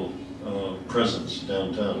cultural presence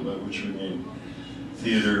downtown, by which we mean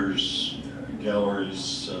theaters,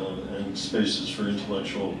 galleries, and spaces for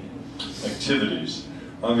intellectual activities.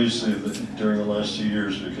 Obviously, during the last 2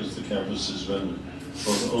 years, because the campus has been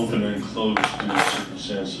both open and closed due to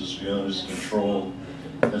circumstances beyond its control,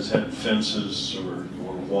 has had fences or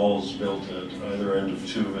walls built at either end of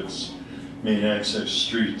 2 of its main access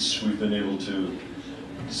streets. We've been able to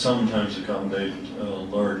sometimes accommodate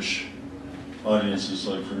large audiences,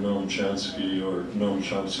 like for Noam Chomsky or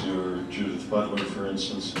Judith Butler, for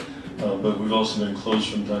instance. But we've also been closed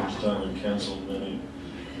from time to time and canceled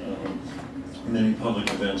many public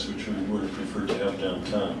events which we would have preferred to have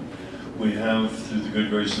downtown. We have, through the good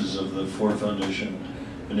graces of the Ford Foundation,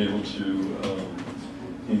 been able to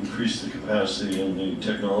increase the capacity and the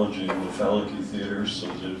technology in the Cimatheque Theater so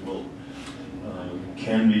that it will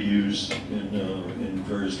can be used in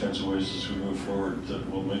various kinds of ways as we move forward that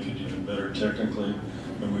will make it even better technically.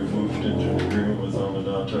 And we've moved into an agreement with Ahmed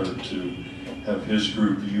to have his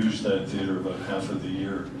group use that theater about half of the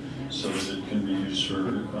year so that it can be used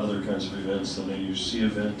for other kinds of events than AUC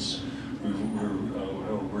events.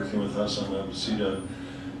 We're working with Hassan Abasida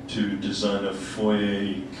to design a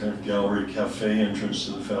foyer kind of gallery cafe entrance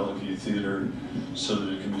to the Cimatheque Theater so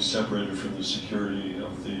that it can be separated from the security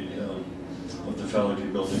of the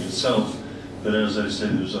Cimatheque building itself. But as I say,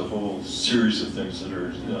 there's a whole series of things that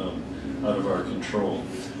are out of our control.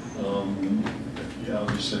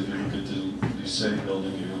 Obviously, if you look at the Lycée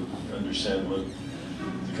building, you understand what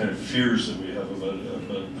the kind of fears that we have about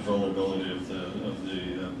the vulnerability of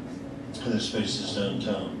the spaces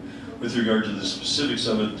downtown. With regard to the specifics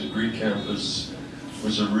of it, the Greek campus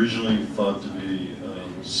was originally thought to be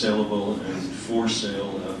saleable and for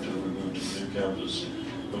sale after we moved to the new campus,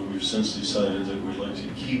 but we've since decided that we'd like to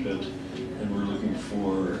keep it, and we're looking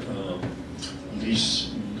for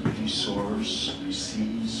leasees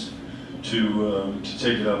to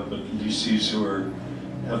take it up, but leasees who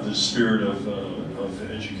have the spirit of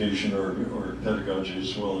education or pedagogy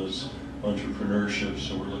as well as entrepreneurship.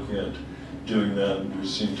 So we're looking at doing that, and we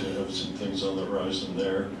seem to have some things on the horizon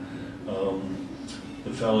there.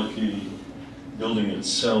 The Cimatheque building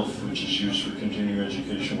itself, which is used for continuing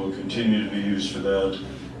education, will continue to be used for that,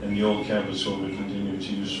 and the old campus will be continued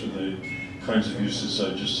to use for the kinds of uses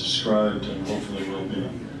I just described, and hopefully will be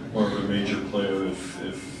more of a major player if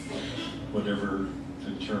whatever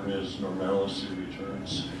the term is, normalcy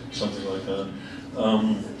returns, something like that.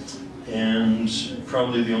 And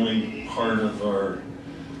probably the only part of our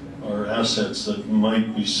assets that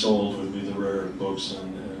might be sold would be the Rare Books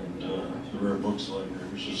and the Rare Books Library,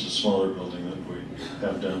 which is a smaller building that we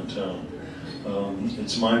have downtown.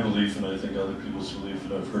 It's my belief, and I think other people's belief,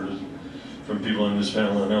 and I've heard it from people on this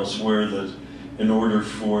panel and elsewhere, that in order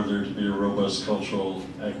for there to be a robust cultural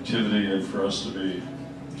activity and for us to be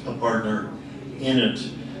a partner in it,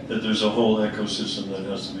 that there's a whole ecosystem that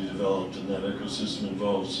has to be developed, and that ecosystem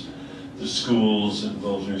involves the schools, it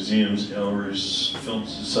involves museums, galleries, film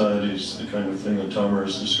societies, the kind of thing that Tamer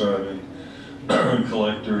is describing,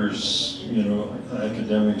 collectors,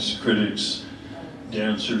 academics, critics,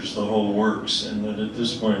 dancers, the whole works, and that at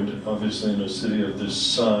this point, obviously in a city of this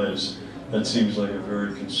size, that seems like a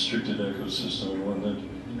very constricted ecosystem, and one that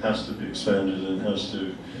has to be expanded and has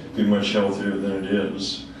to be much healthier than it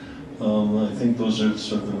is. I think those are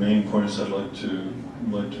sort of the main points I'd like to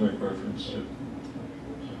make reference to.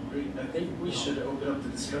 Great. I think we should open up the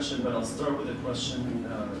discussion, but I'll start with a question,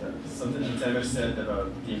 something that Tamer said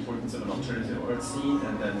about the importance of an alternative art scene,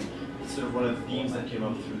 and then sort of one of the themes that came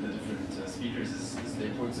up through the different speakers is the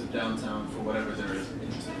importance of downtown for whatever they're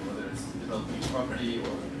interested in, whether it's developing property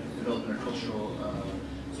or developing a cultural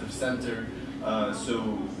sort of center.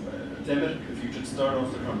 Tamer, if you could start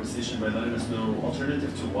off the conversation by letting us know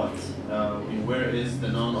alternative to what? Where is the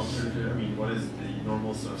non-alternative? What is the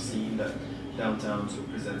normal sort of scene that downtown sort of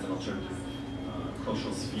presents an alternative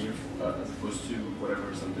cultural sphere as opposed to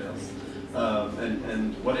whatever something else?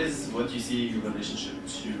 And what do you see in relationship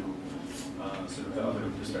to sort of the other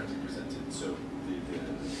perspective presented? So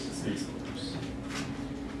the space owners.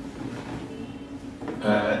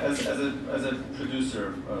 As a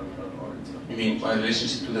producer of art. You mean my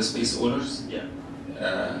relationship to the space owners? Yeah.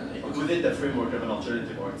 Within the framework of an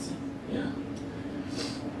alternative art scene. Yeah.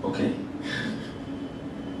 Okay.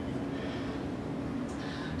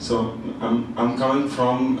 So I'm coming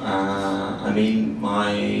from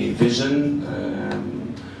my vision,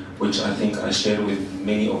 which I think I share with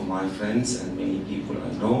many of my friends and many people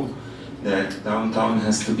I know, that downtown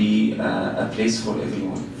has to be a place for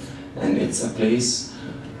everyone. And it's a place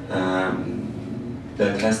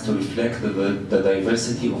that has to reflect the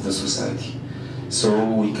diversity of the society. So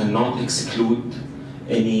we cannot exclude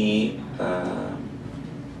any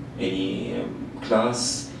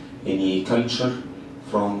class, any culture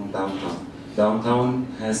from downtown. Downtown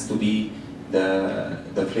has to be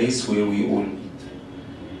the place where we all meet.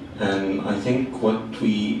 And I think what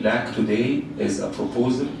we lack today is a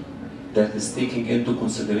proposal that is taking into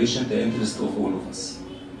consideration the interest of all of us.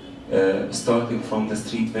 Starting from the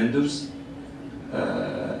street vendors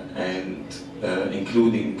and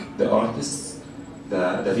including the artists,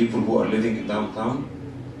 the people who are living in downtown,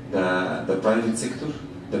 the private sector,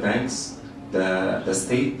 the banks, the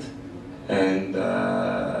state, and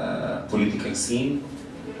political scene,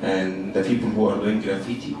 and the people who are doing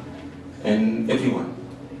graffiti, and everyone.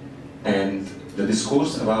 And the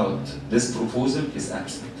discourse about this proposal is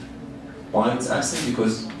absent. Why it's absent?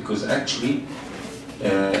 Because actually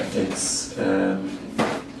it's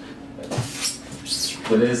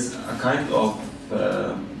there is a kind of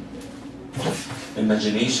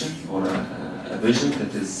imagination or a vision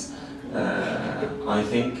that is, I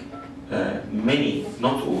think, many,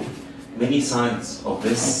 not all, many sides of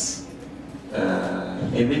this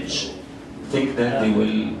image think that they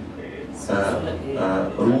will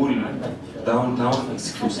rule downtown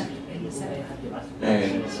exclusively.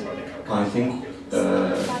 And I think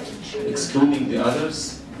excluding the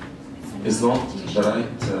others is not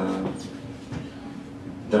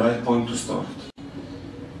the right point to start.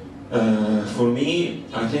 For me,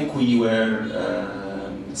 I think we were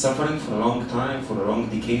suffering for a long time, for a long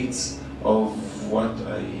decades, of what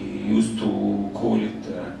I used to call it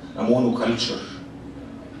a monoculture,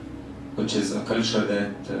 which is a culture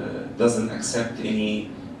that doesn't accept any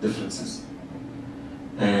differences.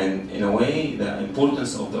 And in a way, the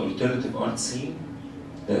importance of the alternative art scene,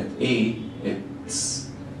 that it's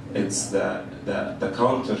the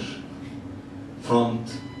counter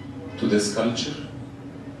front to this culture,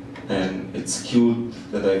 and it skewed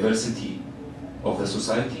the diversity of the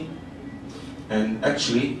society. And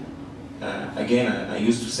actually, again, I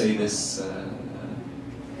used to say this,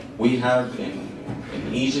 we have in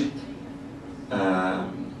Egypt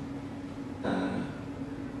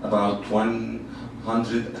about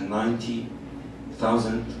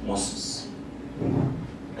 190,000 mosques,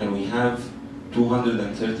 and we have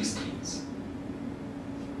 230 streets.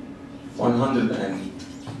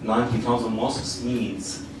 190,000 mosques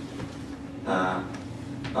means a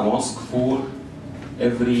mosque for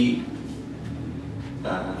every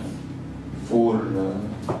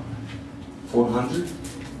 400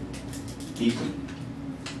 people.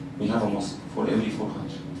 We have a mosque for every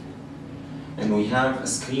 400. And we have a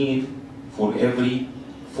screen for every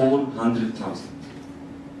 400,000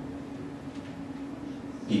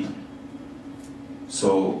 people.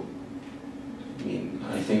 So, I mean,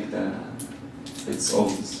 I think that it's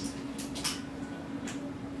obvious.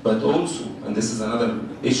 But also, and this is another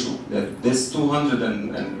issue, that this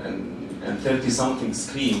 230 something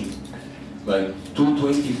screen, like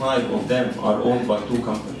 225 of them are owned by two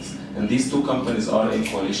companies. And these two companies are in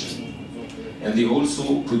coalition. And they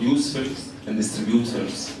also produce films and distribute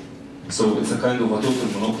films. So it's a kind of a total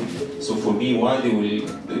monopoly. So for me, why they will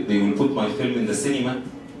put my film in the cinema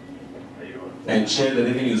and share the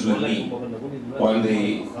revenues with me, while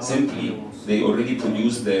they already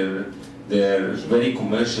produce their very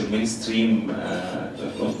commercial mainstream,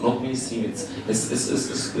 not mainstream. It's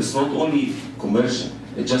not only commercial.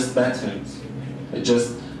 It's just bad films.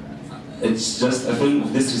 It's just a film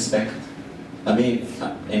of disrespect. I mean,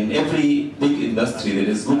 in every big industry there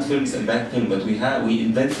is good films and bad films, but we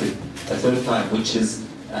invented a third type, which is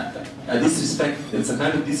a disrespect. It's a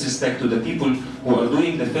kind of disrespect to the people who are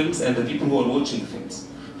doing the films and the people who are watching the films.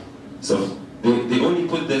 So they only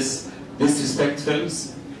put this disrespect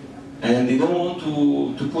films, and they don't want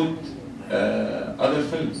to put other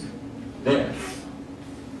films there.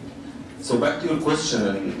 So back to your question,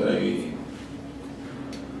 and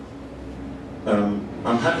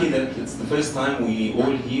I'm happy that it's the first time we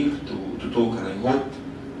all here to talk, and I hope,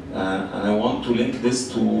 and I want to link this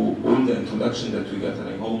to all the introduction that we got, and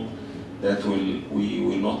I hope that we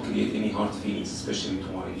will not create any hard feelings, especially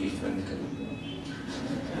to my dear friend Karim.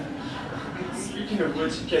 Speaking of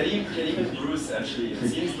which, Karim and Bruce, actually, it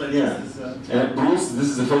seems like yeah. this is... Bruce, this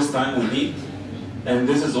is the first time we meet, and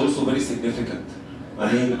this is also very significant.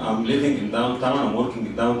 I mean, I'm living in downtown, I'm working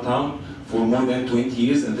in downtown for more than 20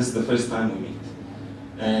 years, and this is the first time we meet.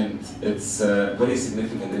 And it's very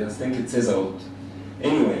significant. I think it says a lot.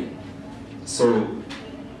 Anyway, so,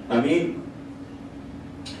 I mean,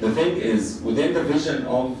 the thing is, within the vision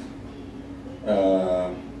of,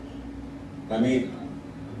 I mean,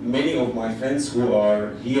 many of my friends who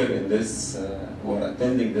are here in this, who are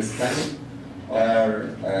attending this panel, are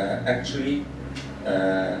actually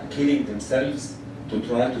killing themselves to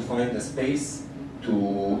try to find a space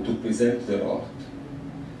to present their art.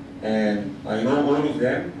 And I know all of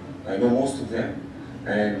them, I know most of them,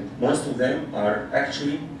 and most of them are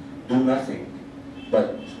actually do nothing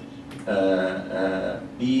but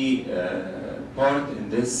be part in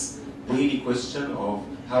this daily question of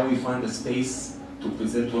how we find a space to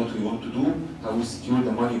present what we want to do, how we secure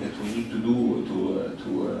the money that we need to do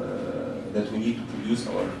that we need to produce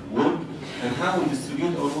our work, and how we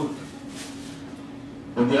distribute our work.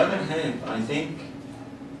 On the other hand, I think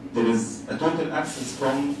there is a total absence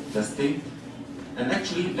from the state, and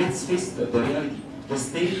actually, let's face the reality. The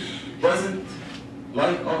state doesn't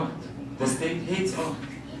like art. The state hates art.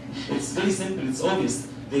 It's very simple, it's obvious.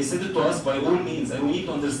 They said it to us by all means, and we need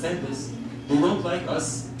to understand this. They don't like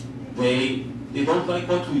us, they don't like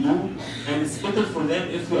what we do, and it's better for them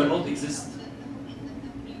if we are not exist.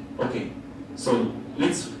 Okay, so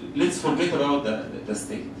let's forget about the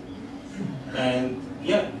state. And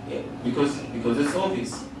yeah, because it's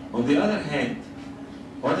obvious. On the other hand,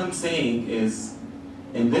 what I'm saying is,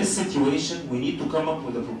 in this situation, we need to come up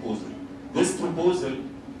with a proposal. This proposal,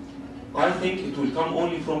 I think it will come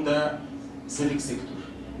only from the civic sector.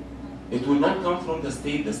 It will not come from the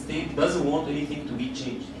state. The state doesn't want anything to be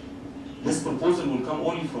changed. This proposal will come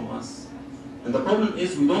only from us. And the problem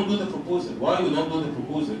is we don't do the proposal. Why we don't do the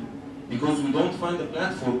proposal? Because we don't find a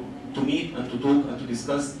platform to meet and to talk and to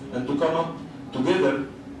discuss and to come up together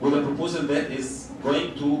with a proposal that is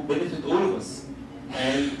going to benefit all of us.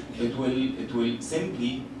 And it will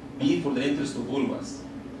simply be for the interest of all of us.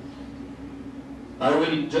 I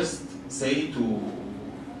will just say to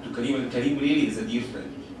Karim, and Karim really is a dear friend.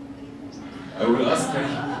 I will ask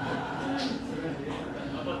Karim.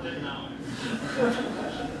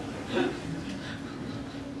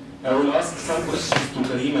 I will ask some questions to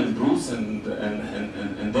Karim and Bruce, and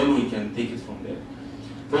then we can take it from there.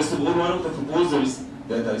 First of all, one of the proposals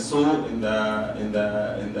that I saw in the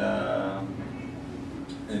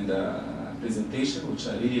presentation, which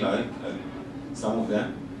I really like, some of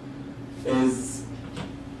them, is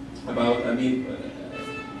about, you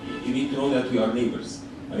need to know that we are neighbors.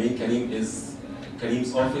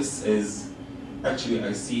 Karim's office is, actually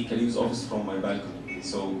I see Karim's office from my balcony.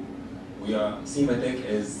 So we are, Cimatheque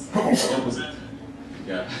is the opposite.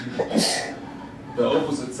 Yeah. The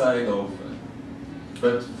opposite side of,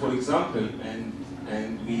 but for example,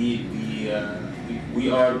 and we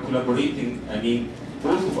are collaborating,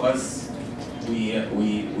 both of us, we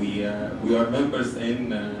are members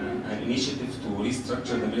in an initiative to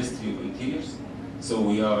restructure the Ministry of Interiors. So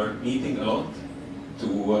we are meeting a lot to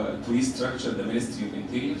restructure the Ministry of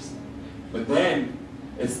Interiors. But then,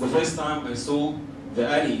 it's the first time I saw the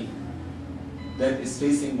alley that is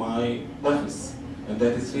facing my office, and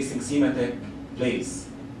that is facing Cimatheque Place.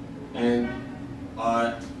 And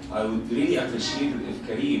I would really appreciate it if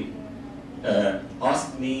Karim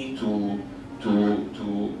asked me to do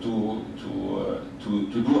a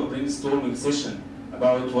brainstorming session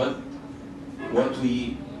about what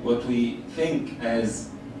we think as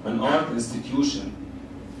an art institution,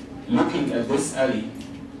 looking at this alley,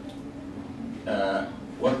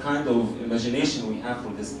 what kind of imagination we have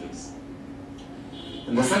for this place.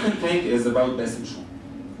 And the second thing is about Basim Chou.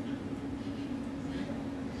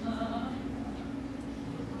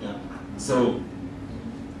 Yeah. So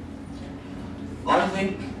I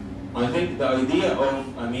think the idea of,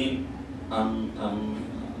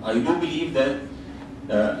 I do believe that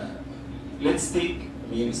let's take,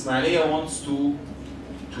 Ismailia wants to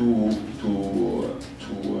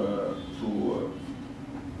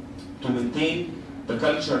maintain the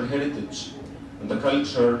cultural heritage and the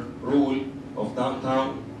cultural role of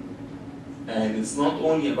downtown, and it's not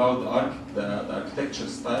only about the architecture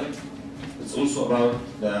style, it's also about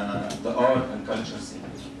the art and culture scene.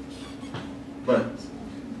 But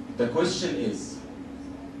the question is,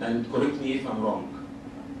 and correct me if I'm wrong,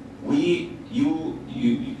 we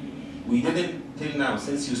didn't till now,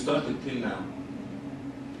 since you started till now,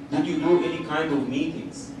 did you do any kind of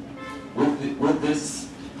meetings with this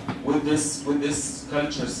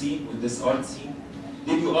culture scene, with this art scene?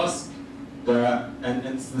 Did you ask and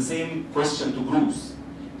it's the same question to Bruce,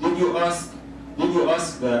 did you ask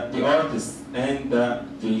the artists and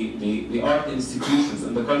the art institutions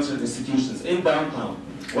and the cultural institutions in downtown,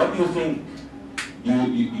 what do you think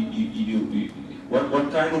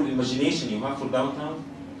what kind of imagination you have for downtown?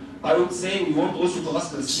 I would say we want also to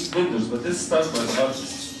ask the street vendors, but this starts by the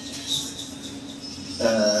artists.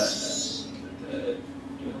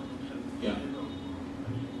 Yeah.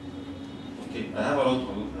 Okay, I have a lot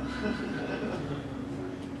to do.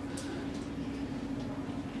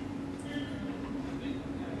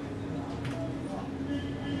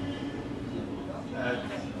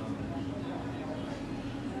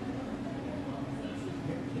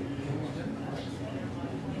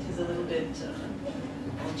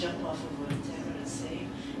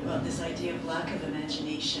 about this idea of lack of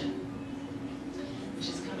imagination, which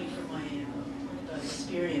is coming from my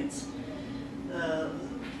experience.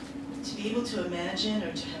 To be able to imagine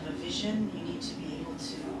or to have a vision, you need to be able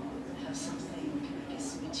to have something, I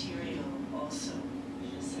guess, material also,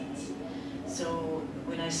 in a sense. So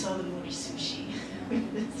when I saw the Muri Sushi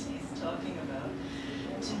he's talking about,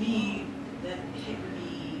 to me, that hit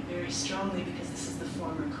me very strongly because this is the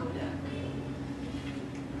former Kodak.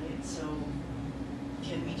 Right? So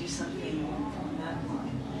can we do something from that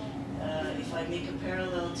line? If I make a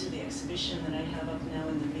parallel to the exhibition that I have up now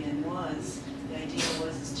in the Viennoise, the idea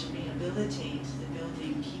was to rehabilitate the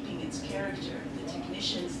building, keeping its character. The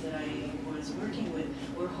technicians that I was working with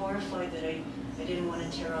were horrified that I didn't want to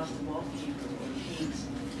tear off the wallpaper or paint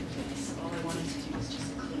the place. All I wanted to do was just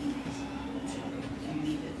clean it. That's it. You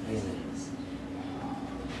leave it as it is.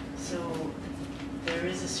 So there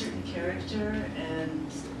is a certain character and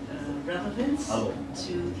relevance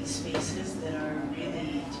to these spaces that are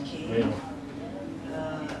really decaying.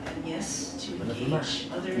 And yes, to engage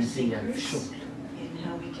other thinkers in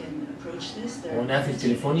how we can approach this. There are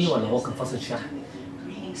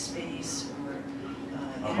greening space or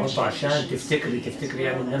احطه عشان تفتكري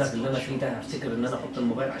يعني ان انا في اللي انا فيه ده هفتكر ان انا احط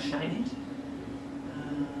الموبايل على الشاحن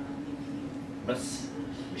بس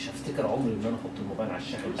مش هفتكر عمري ان انا احط الموبايل على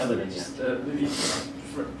الشاحن ابدا يعني.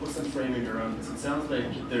 Put some framing around this. It sounds like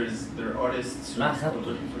there are artists who are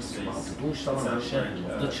looking for space. ما حطيتوش طبعا على الشاحن،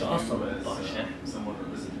 ما حطيتش اصلا احطه على الشاحن. Someone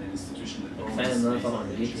representing an institution that owns كفايه ان انا space. طبعا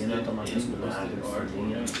جيت هنا طبعا الناس كلها قاعده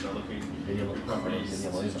مستنيه الدنيا متأخرة الدنيا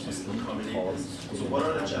بايظه اصلا خالص. So what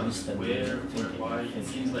are the challenges? Where, why? It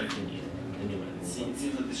seems like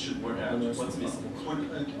this should work out. What's missing?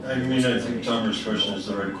 I mean, I think Tomer's question is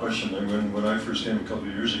the right question. I mean, when I first came a couple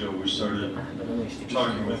of years ago, we started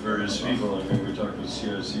talking with various people. I mean, we talked with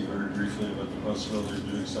CIC very briefly about the possibility of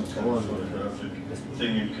doing some kind of photographic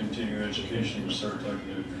thing in continuing education. We started talking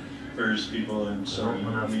to various people and started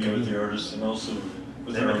meeting with the artists and also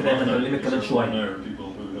with our alumni or people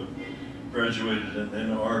who have graduated and then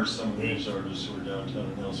are some of these artists who are downtown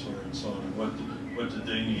and elsewhere and so on. And what did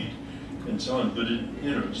they need? And so on, but it,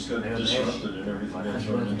 you know, just got disrupted and everything got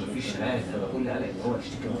thrown into a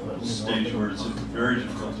stage where it's very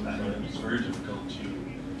difficult to plan, it's very difficult to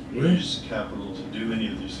raise capital to do any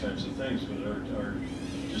of these kinds of things, but our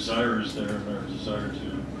desire is there and our desire to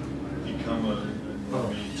become and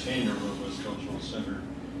maintain a robust cultural center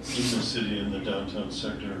in the city and the downtown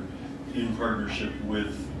sector in partnership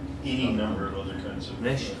with any number of other kinds of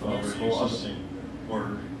already existing or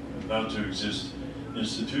about to exist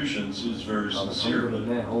institutions is very sincere. You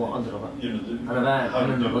know,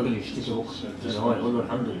 انا الراجل يشتكي بكره يعني هو يقول له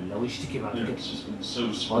الحمد لله ويشتكي بعد كده.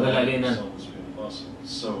 هو ده اللي علينا.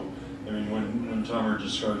 So, I mean, when Tomer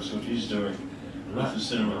describes what he's doing with the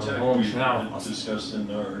Cimatheque, we discussed in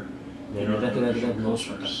our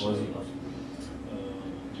cultures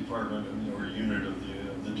department or unit of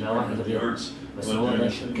the Department of the Arts.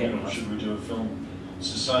 Should we do a film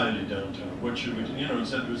society downtown? What should we do? You know, et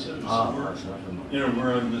cetera, et cetera. So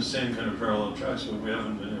we're on the same kind of parallel tracks, but we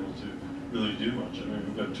haven't been able to really do much. I mean,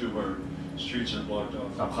 we've got 2 of our streets are blocked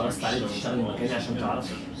off. So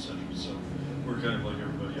we're kind of like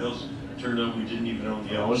everybody else. It turned out we didn't even own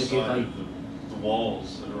the outside of the walls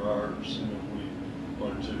that are ours. You know, we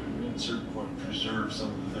wanted to, at a certain point, preserve some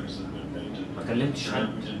of the things that have been painted. We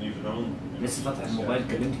didn't even own them. لسه فاتح الموبايل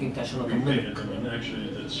كلمتك انت عشان اطمنك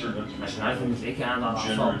عشان عارف ان تلاقيكي قاعد على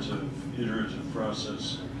اعصابك.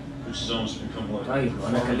 طيب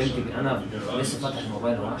وانا كلمتك انا لسه فاتح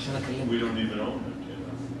الموبايل اهو عشان اكلمك.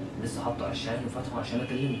 لسه حاطه على الشاحن وفاتحه عشان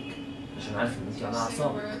اكلمك عشان عارف ان انت على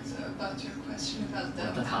اعصابك.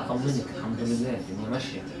 وهتلحق اطمنك الحمد لله الدنيا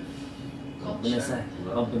ماشيه. ربنا سهل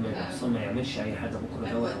يا رب ما يعملش اي حاجه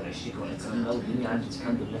بكره دوت ولا يشتكي ولا الكلام ده والدنيا عندي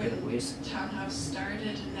الحمد لله كده كويسه. Townhouse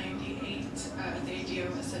started in '98. The idea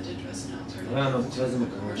was that it was an alternative to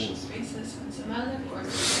commercial spaces in Cimatheque or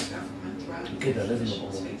the government-run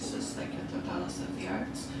spaces like the Townhouse of the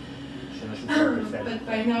Arts. But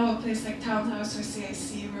by now, a place like Townhouse or CIC,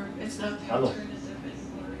 where it's not the alternative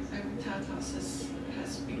anymore. I mean, Townhouse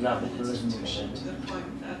has become an institution to the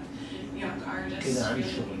point that young artists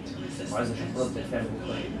really need to resist against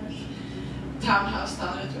Townhouse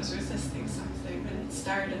thought it was resisting something when it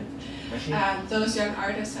started. And those young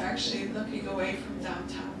artists are actually looking away from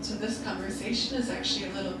downtown. So this conversation is actually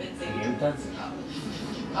a little bit dated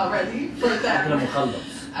already for them.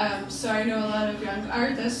 So I know a lot of young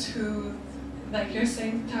artists who, like you're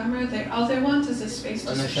saying, Tamara, all they want is a space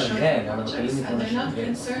to show their projects, and they're not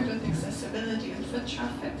concerned with accessibility and foot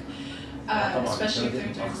traffic. Especially if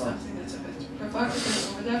they're doing something that's a bit provocative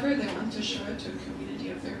or whatever, they want to show it to a community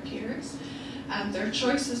of their peers. And their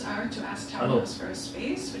choices are to ask Townhouse for a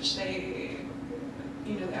space, which they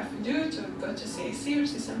often do, to go to CAC,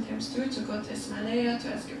 which they sometimes do, to go to Ismailia to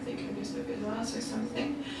ask if they can use the villas or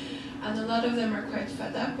something. And a lot of them are quite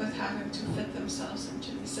fed up with having to fit themselves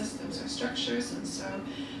into these systems or structures, and so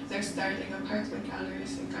they're starting apartment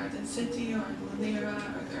galleries in Garden City or in Munira,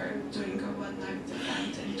 or they're doing a one-night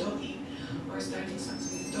event in Doi, or starting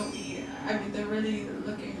something in Doi. I mean, they're really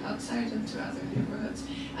looking outside into other neighborhoods.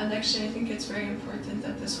 And actually, I think it's very important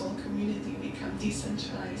that this whole community become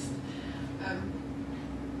decentralized.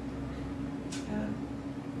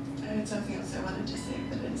 I had something else I wanted to say,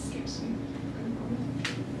 but it escapes me for the moment.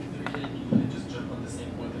 Can I just jump on the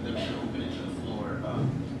same point, and then we can open it to the floor?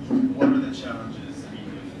 What are the challenges? I mean,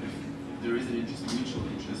 if there is an interest, mutual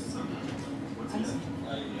interest, what's missing?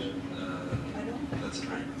 That's a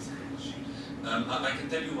great question. I can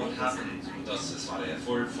tell you what happened with us, Ismailia.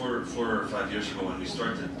 4 or 5 years ago, when we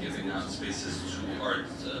started giving out spaces to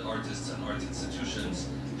artists and art institutions,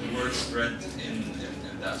 the word spread in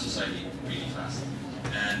that society really fast.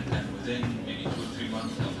 And within maybe 2 or 3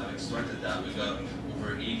 months of having started that, we got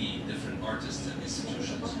over 80 different artists and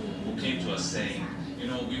institutions who came to us saying,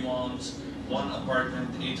 we want one apartment,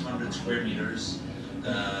 800 square meters,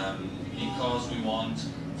 because we want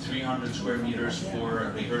 300 square meters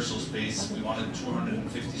for rehearsal space, we wanted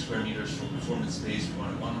 250 square meters for performance space, we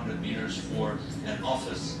wanted 100 meters for an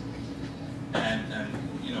office. And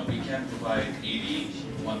we can't provide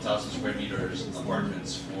 1,000 square meters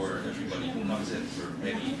apartments for everybody who comes in for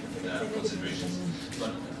many considerations.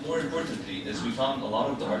 But more importantly is we found a lot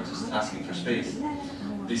of the artists asking for space.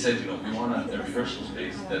 They said, we want a rehearsal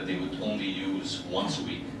space that they would only use once a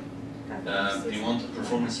week. They want a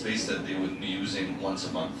performance space that they would be using once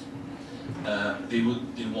a month. They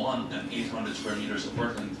want an 800 square meters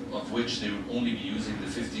apartment, of which they would only be using the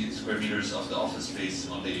 50 square meters of the office space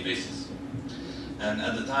on a daily basis. And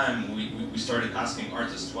at the time, we started asking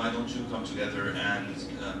artists, why don't you come together and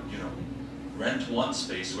rent one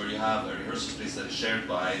space where you have a rehearsal space that is shared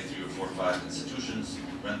by 3 or 4 or 5 institutions,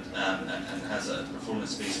 rent and has a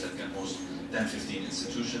performance space that can host 10, 15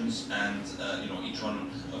 institutions, and each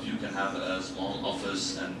one of you can have a small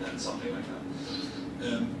office and something like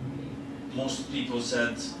that. Most people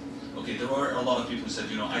said, okay, there were a lot of people who said,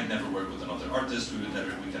 I'd never work with another artist, we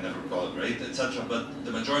can never collaborate, etc. But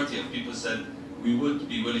the majority of people said, we would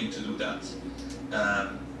be willing to do that.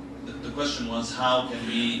 The question was, how can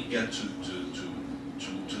we get to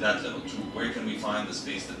that level? Where can we find a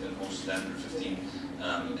space that can host 10 or 15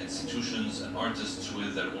 institutions and artists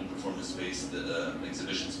with their own performance space,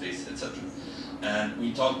 exhibition space, etc. And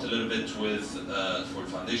we talked a little bit with Ford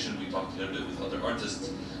Foundation, we talked a little bit with other artists,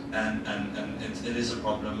 and it is a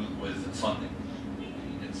problem with funding.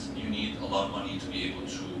 You need a lot of money to be able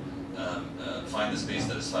to find a space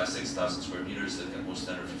that is 6,000 square meters that can host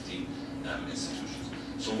 10 or 15 institutions.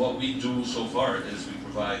 So what we do so far is we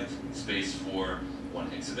provide space for one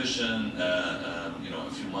exhibition, a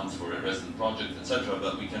few months for a resident project, etc.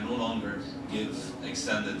 But we can no longer give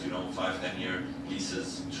extended, 5-10 year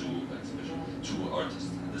leases to artists.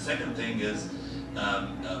 The second thing is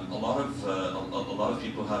a lot of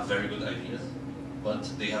people have very good ideas, but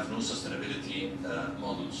they have no sustainability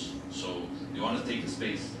models. So they want to take a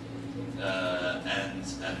space, and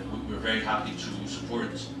we're very happy to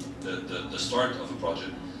support the start of a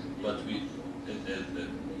project, but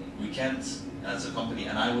we can't, as a company,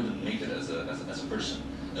 and I wouldn't make it as a person,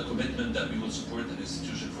 a commitment that we will support an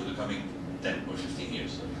institution for the coming 10 or 15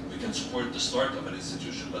 years. We can support the start of an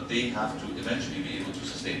institution, but they have to eventually be able to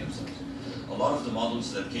sustain themselves. A lot of the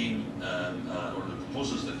models that came, or the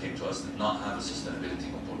proposals that came to us, did not have a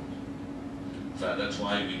sustainability component. That's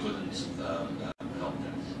why we couldn't help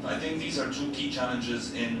them. I think these are 2 key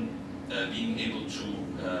challenges in being able to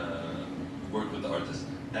work with the artists.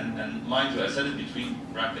 And mind you, I said it between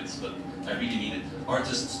brackets, but I really mean it.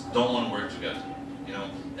 Artists don't want to work together.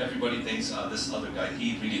 Everybody thinks, this other guy,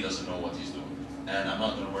 he really doesn't know what he's doing. And I'm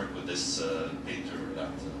not going to work with this painter or that.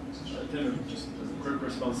 Just a quick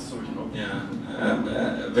response, so we can open.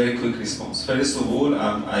 Yeah, very quick response. First of all,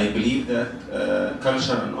 I believe that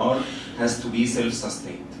culture and art has to be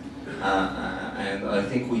self-sustained. And I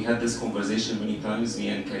think we had this conversation many times, me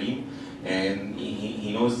and Karim, and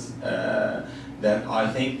he knows that I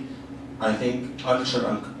think culture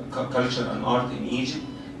and art in Egypt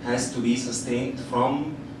has to be sustained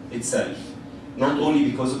from itself. Not only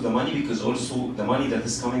because of the money, because also the money that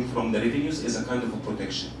is coming from the revenues is a kind of a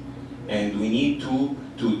protection. And we need to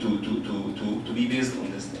be based on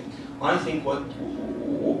this thing. I think what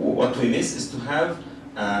we miss is to have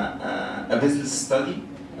a business study,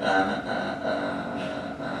 a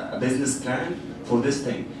business plan for this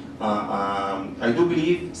thing. I do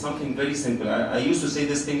believe something very simple. I used to say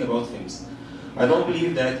this thing about films. I don't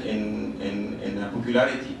believe that in a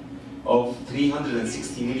popularity of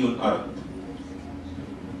 360 million Arab,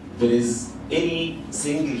 there is any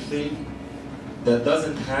single film that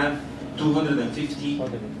doesn't have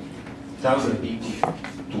 250,000 people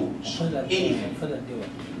to watch. Any film.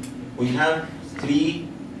 We have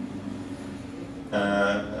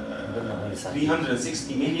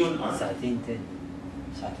 360 million Arab.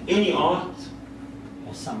 Any art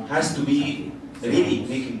has to be really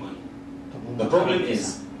making money. The problem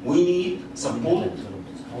is we need support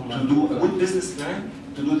to do a good business plan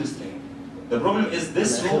to do this thing. The problem is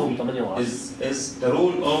this role is the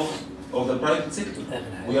role of the private sector.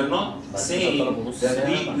 We are not saying that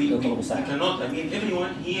we cannot. I mean,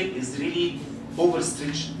 everyone here is really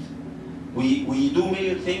overstretched. We do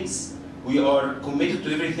many things. We are committed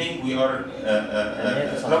to everything. We are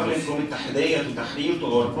traveling from Tahidiyya to Tahrir to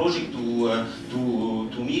our project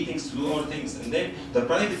to meetings to do our things. And then the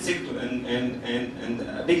private sector and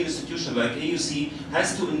a big institution like AUC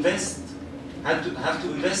has to invest. Have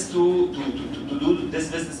to invest to do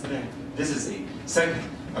this business plan. This is a second.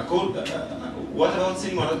 What about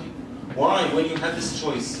Cimatheque? Why, when you had this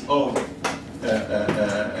choice of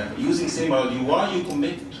using Cimatheque, why you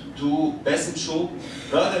commit to passive show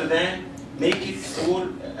rather than make it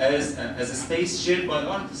as a space shared by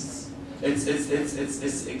artists? It's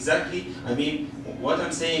exactly. I mean, what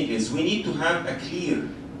I'm saying is we need to have a clear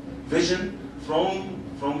vision from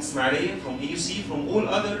Ismailia, from AUC, from all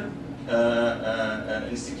other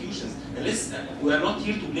institutions. And we are not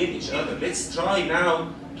here to blame each other. Let's try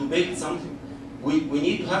now to build something. We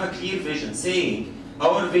need to have a clear vision saying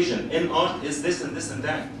our vision in art is this and this and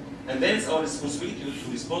that. And then it's our responsibility to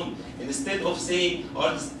respond. Instead of saying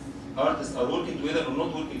artists are working together or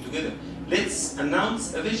not working together, let's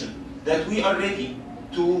announce a vision that we are ready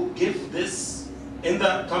to give this in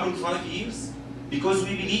the coming 5 years, because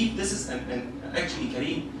we believe this is, and actually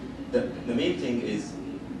Karim, the main thing is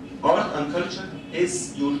art and culture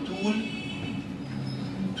is your tool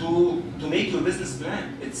to make your business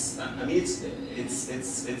plan. It's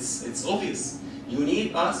obvious. You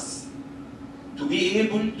need us to be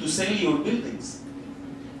able to sell your buildings.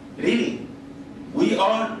 Really, we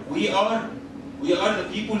are the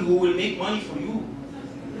people who will make money for you.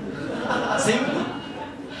 Simple.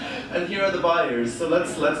 And here are the buyers. So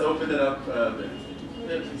let's open it up a bit.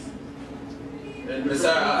 Yeah, please.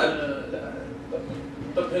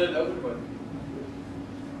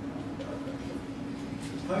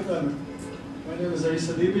 Hi, Climate. My name is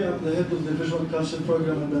Arisa Dibi. I'm the head of the Visual Culture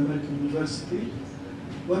Program at the American University.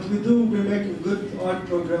 What we do, we make good art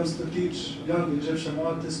programs to teach young Egyptian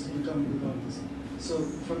artists to become good artists. So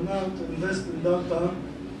from now to invest in downtown,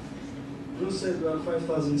 Bruce said we are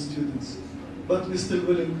 5,000 students, but we're still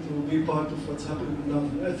willing to be part of what's happening in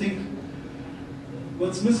downtown. I think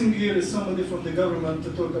what's missing here is somebody from the government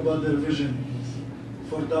to talk about their vision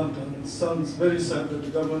for downtown. It sounds very sad that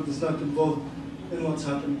the government is not involved in what's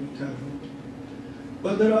happening in Cairo.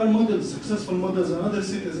 But there are models, successful models in other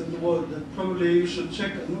cities in the world that probably you should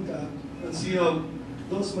check and look at and see how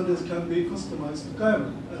those models can be customized to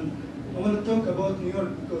Cairo. And I want to talk about New York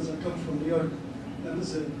because I come from New York, and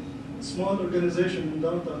there's a small organization in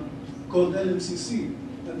downtown called LMCC,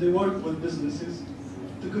 and they work with businesses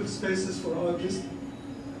to give spaces for artists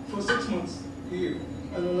for 6 months a year,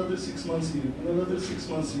 and another 6 months a year, and another 6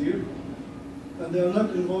 months a year. And they are not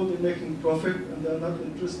involved in making profit, and they are not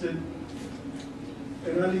interested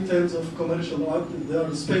in any terms of commercial art. There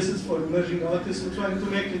are spaces for emerging artists. We're trying to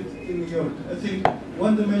make it in New York. I think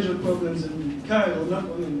one of the major problems in Cairo, not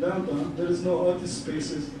only in downtown, there is no artist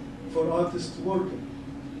spaces for artists to work in.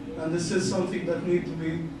 And this is something that needs to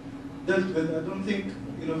be dealt with. I don't think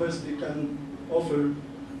university can offer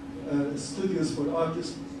studios for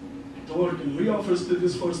artists to work in. We offer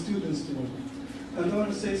studios for students to work in. And I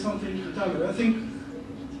want to say something to Tamer. I think,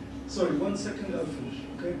 sorry, 1 second, I'll finish,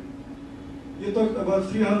 okay? You talked about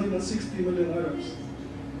 360 million Arabs.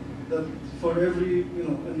 That for every,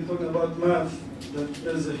 and you're talking about math, that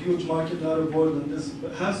there's a huge market in the Arab world, and there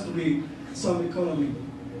has to be some economy.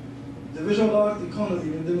 The visual art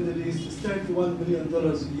economy in the Middle East is $31 billion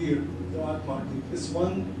a year, the art market. It's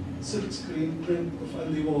one silk screen print of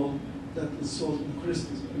Andy Wall that is sold in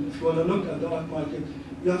Christie's. And if you want to look at the art market,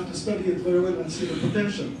 you have to study it very well and see the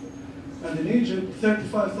potential. And in Egypt,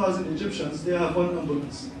 35,000 Egyptians, they have one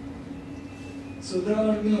ambulance. So there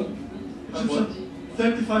are,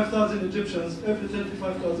 35,000 Egyptians, every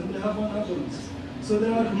 35,000, they have one ambulance. So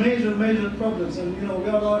there are major, major problems. And we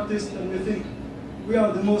are artists and we think we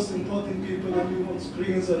are the most important people and we want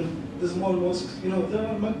screens and there's more mosques. You know, there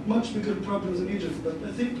are much bigger problems in Egypt, but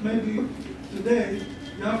I think maybe today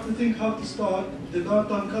you have to think how to start the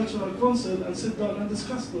Downtown Cultural Council and sit down and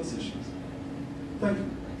discuss those issues. Thank you.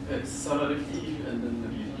 It's Sarah Rifti and then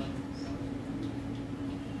Nabil.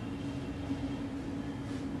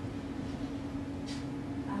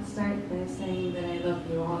 I'll start by saying that I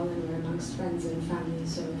love you all and we're amongst friends and family,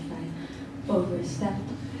 so if I overstepped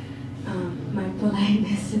my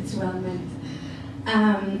politeness, it's well meant.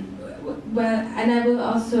 Well, and I will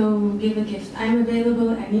also give a gift. I'm available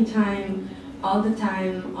anytime, all the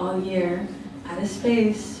time, all year, at a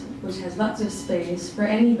space which has lots of space for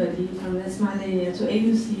anybody from the Ismailia to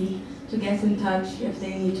AUC to get in touch if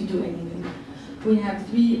they need to do anything. We are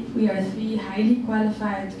three highly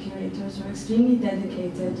qualified curators who are extremely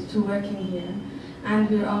dedicated to working here, and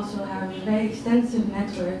we also have a very extensive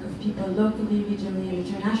network of people locally, regionally, and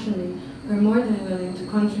internationally who are more than willing to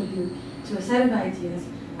contribute to a set of ideas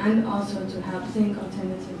and also to help think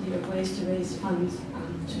alternatively of ways to raise funds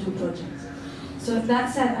to do projects. So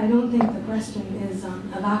that said, I don't think the question is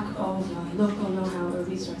a lack of local know-how or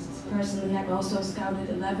resources. Personally, I've also scouted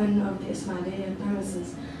 11 of the Ismailia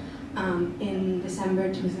premises in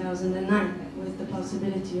December 2009 with the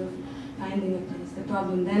possibility of finding a place. The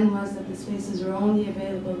problem then was that the spaces were only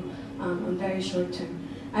available on very short term.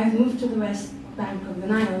 I've moved to the west bank of the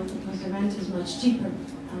Nile because the rent is much cheaper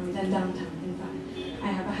than downtown, in fact. I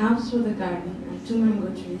have a house with a garden and 2 mango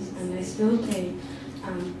trees, and I still pay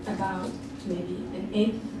about maybe an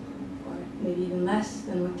eighth or maybe even less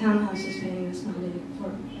than what Townhouse is paying us money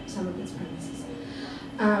for some of its premises.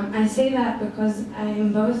 I say that because I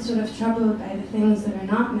am both sort of troubled by the things that are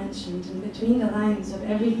not mentioned, and between the lines of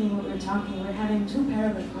everything that we're talking, we're having two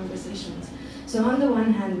parallel conversations. So on the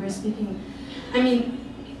one hand, we're speaking,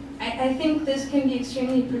 I think this can be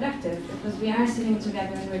extremely productive because we are sitting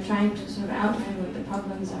together and we're trying to sort of outline what the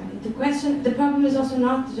problems are. The problem is also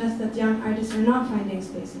not just that young artists are not finding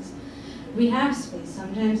spaces. We have space.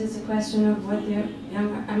 Sometimes it's a question of what they're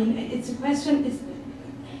young,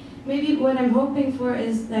 maybe what I'm hoping for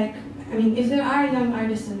is if there are young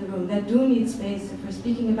artists in the room that do need space, if we're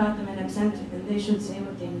speaking about them in absentia, then they should say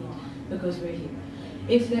what they need because we're here.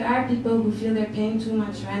 If there are people who feel they're paying too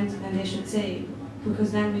much rent, then they should say,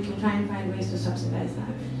 because then we can try and find ways to subsidize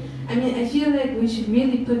that. I feel like we should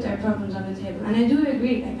really put our problems on the table. And I do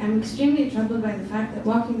agree, I'm extremely troubled by the fact that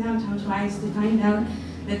walking downtown twice to find out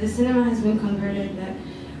that the cinema has been converted, that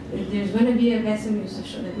there's going to be a Goethe music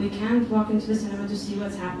show, that we can't walk into the cinema to see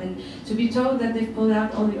what's happened, to be told that they've pulled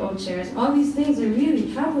out all the old chairs. All these things are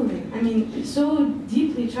really troubling. It's so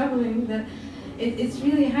deeply troubling that it's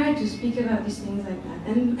really hard to speak about these things like that.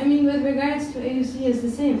 And with regards to AUC, it's the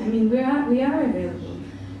same. We are available.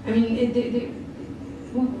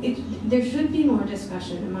 There should be more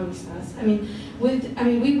discussion amongst us. We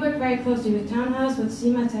work very closely with Townhouse, with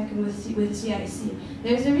Cimatheque, and with CIC.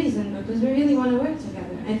 There's a reason, because we really want to work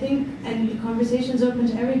together. I think, and the conversation's open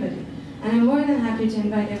to everybody. And I'm more than happy to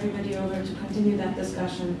invite everybody over to continue that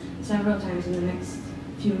discussion several times in the next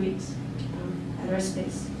few weeks at our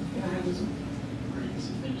space.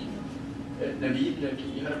 Thank you.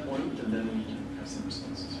 Nabil, you had a point, and then we can have some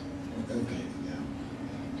responses. Okay, yeah.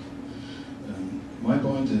 My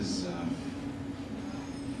point is,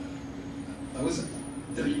 I was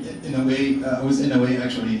in a way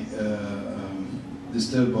actually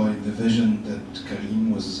disturbed by the vision that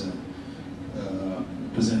Karim was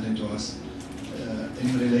presenting to us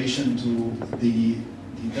in relation to the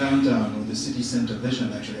downtown or the city center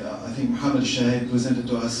vision. Actually, I think Mohammed Shahid presented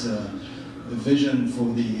to us a vision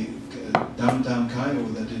for the Downtown Cairo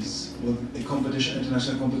that is a competition,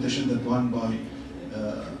 international competition that won by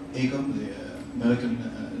ACOM, the American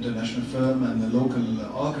international firm, and the local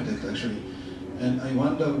architect actually. And I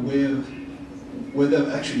wonder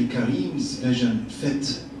whether actually Karim's vision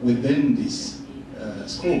fit within this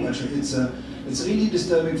scope. Actually, it's really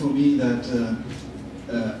disturbing for me that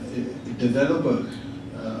a developer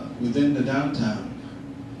within the downtown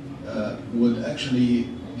would actually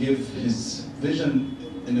give his vision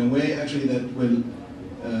in a way actually that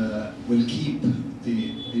will keep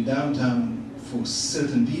the downtown for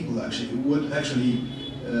certain people. Actually, it would actually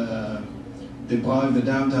deprive the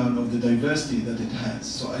downtown of the diversity that it has.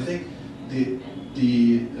 So I think the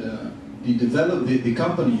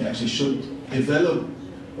company actually should develop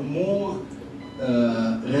a more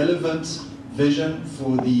relevant vision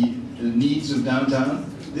for the needs of downtown.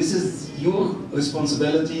 This is your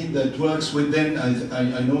responsibility that works within.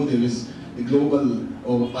 I know there is a global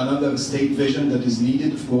or another state vision that is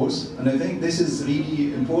needed, of course, and I think this is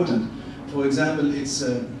really important. For example, it is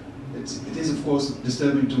of course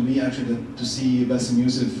disturbing to me actually to see Bassem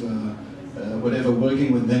Youssef whatever,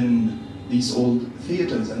 working within these old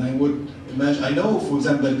theaters. And I would imagine, I know, for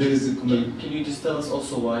example, that there is a... Can you just tell us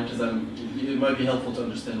also why? Because it might be helpful to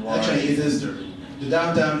understand why. Actually, it is, the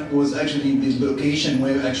downtown was actually the location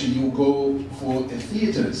where actually you go for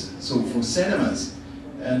theaters, so for cinemas.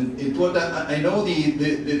 And it was, I know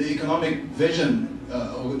the economic vision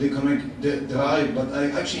or the economic drive, but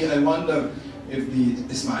I wonder if the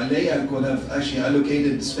Ismailia could have actually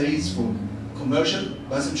allocated space for commercial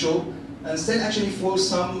passenger and still actually for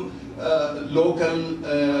some local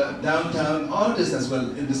downtown artists as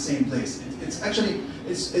well in the same place. It's actually,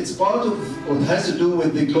 it's part of what has to do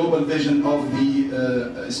with the global vision of the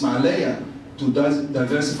Ismailia to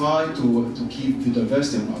diversify, to keep the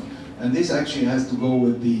diversity or not. And this actually has to go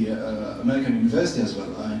with the American University as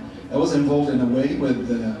well. I was involved in a way with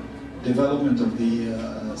the development of the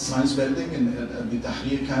science building at the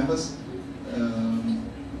Tahrir campus.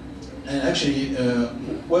 And actually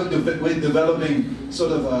we're developing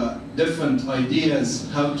sort of different ideas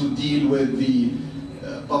how to deal with the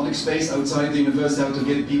public space outside the university, how to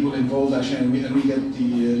get people involved actually, and we get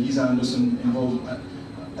the Lisa Anderson involved.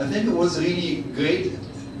 I think it was really great,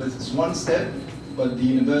 but it's one step, but the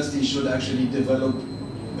university should actually develop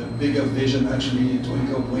a bigger vision actually to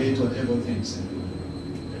incorporate whatever things.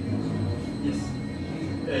 Yes.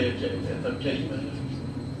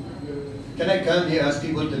 Can I kindly ask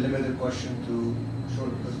people to limit the question to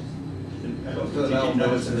short questions? I hope to allow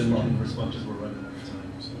notes and then respond because we're running out of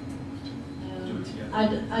time. So do it together.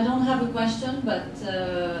 I don't have a question, but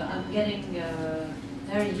I'm getting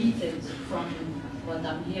very heated from what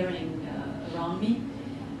I'm hearing around me.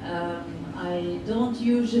 I don't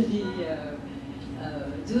usually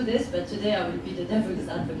do this, but today I will be the devil's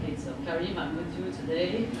advocate. So Karim, I'm with you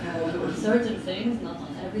today on certain things, not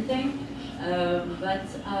on everything.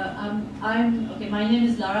 Okay, my name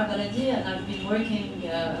is Lara Baladi, and I've been working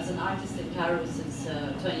as an artist in Cairo since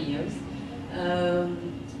 20 years.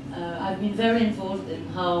 I've been very involved in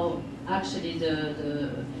how actually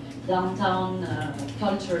the downtown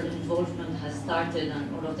cultural involvement has started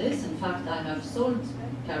and all of this. In fact, I have sold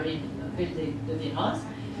Karim building the Viras.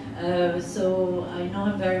 So I know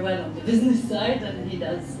him very well on the business side, and he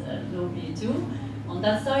does know me too on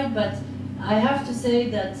that side. But I have to say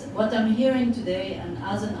that what I'm hearing today, and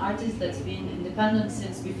as an artist that's been independent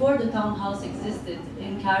since before the townhouse existed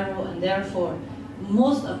in Cairo, and therefore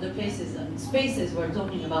most of the places and spaces we're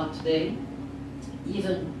talking about today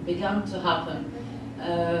even began to happen.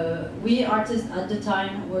 We artists at the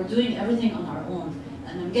time were doing everything on our own.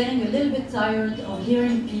 And I'm getting a little bit tired of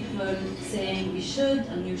hearing people saying we should,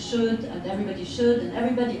 and you should, and everybody should, and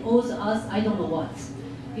everybody owes us I don't know what.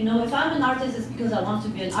 You know, if I'm an artist, it's because I want to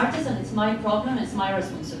be an artist, and it's my problem, it's my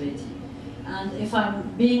responsibility. And if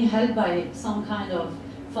I'm being held by some kind of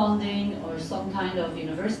funding, or some kind of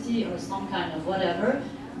university, or some kind of whatever,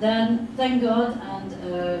 then thank God, and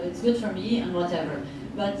it's good for me, and whatever.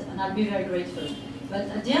 And I'll be very grateful. But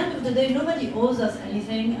at the end of the day, nobody owes us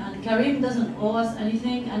anything, and Karim doesn't owe us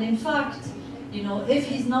anything. And in fact, you know, if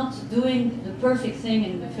he's not doing the perfect thing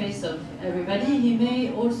in the face of everybody, he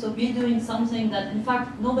may also be doing something that, in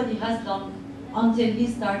fact, nobody has done until he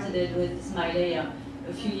started it with Ismailia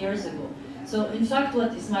a few years ago. So, in fact,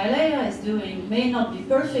 what Ismailia is doing may not be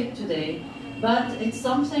perfect today, but it's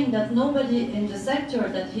something that nobody in the sector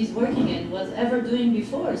that he's working in was ever doing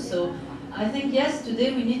before. So, I think, yes,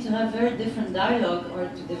 today we need to have very different dialogue, or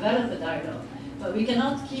to develop a dialogue, but we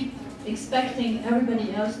cannot keep expecting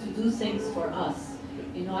everybody else to do things for us.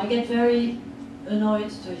 You know, I get very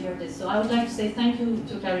annoyed to hear this. So I would like to say thank you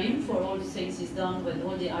to Karim for all the things he's done with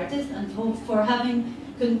all the artists, and for having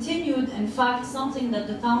continued, in fact, something that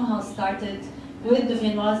the townhouse started with the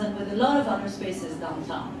Viennoise and with a lot of other spaces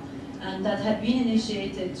downtown, and that had been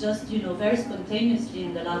initiated just, you know, very spontaneously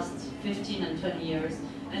in the last 15 and 20 years.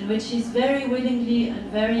 And which he's very willingly and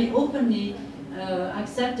very openly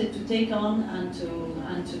accepted to take on and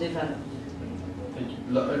to develop. Thank you.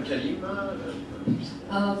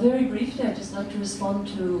 Karima? Very briefly, I'd just like to respond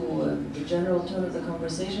to the general tone of the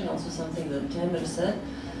conversation, also something that Tamer said.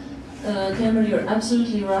 Tamer, you're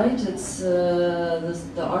absolutely right. It's the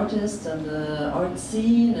artist and the art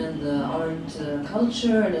scene and the art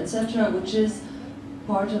culture and etc., which is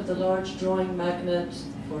part of the large drawing magnet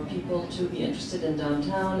for people to be interested in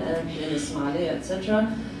downtown and in Ismailia,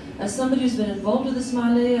 etc. As somebody who's been involved with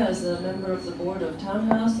Ismailia, as a member of the board of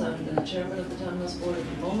Townhouse, I'm the chairman of the Townhouse board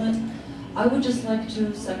at the moment, I would just like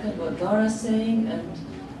to second what Lara's saying and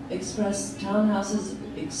express Townhouse's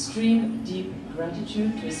extreme deep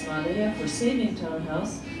gratitude to Ismailia for saving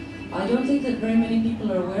Townhouse. I don't think that very many people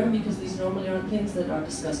are aware, because these normally aren't things that are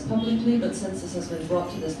discussed publicly, but since this has been brought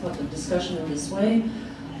to this public discussion in this way,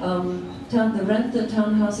 The rent that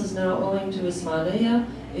Townhouse is now owing to Ismailia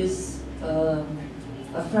is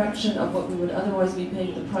a fraction of what we would otherwise be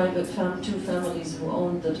paying the private two families who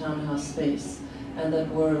owned the townhouse space, and that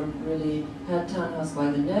were really had Townhouse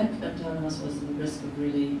by the neck, and Townhouse was at risk of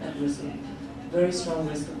very strong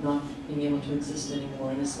risk of not being able to exist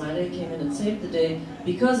anymore. And Ismailia came in and saved the day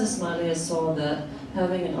because Ismailia saw that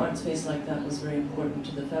having an art space like that was very important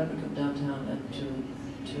to the fabric of downtown and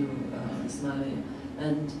to Ismailia.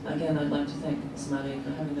 And again, I'd like to thank Ismailia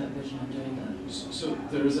for having that vision and doing that. So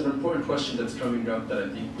there is an important question that's coming up that I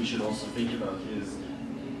think we should also think about is,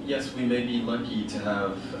 yes, we may be lucky to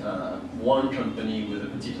have one company with a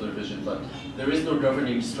particular vision, but there is no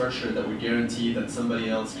governing structure that would guarantee that somebody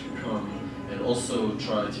else can come and also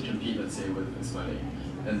try to compete, let's say, with Ismailia,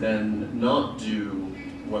 and then not do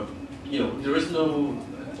what, there is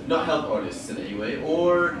not help artists in any way,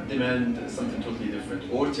 or demand something totally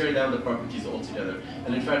different, or tear down the properties altogether.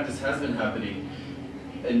 And in fact, this has been happening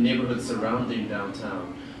in neighborhoods surrounding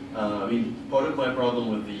downtown. Part of my problem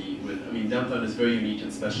with downtown is very unique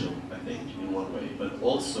and special, I think, in one way, but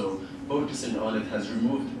also focusing on it has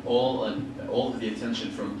removed all of the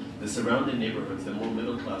attention from the surrounding neighborhoods, the more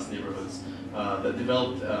middle-class neighborhoods that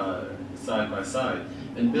developed side by side.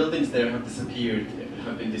 And buildings there have disappeared,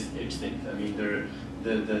 have been extinct.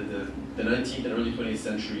 The 19th and early 20th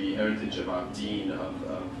century heritage of Abdeen,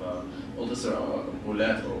 of all the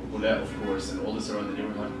Goethe, of course, and all the surrounding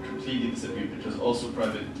neighborhood have completely disappeared because also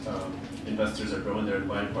private investors are going there and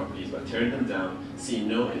buying properties, but tearing them down, seeing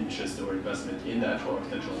no interest or investment in the actual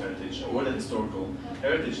architectural heritage or the historical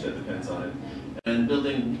heritage that depends on it, and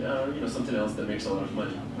building something else that makes a lot of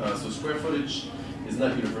money. So square footage is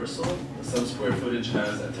not universal. Some square footage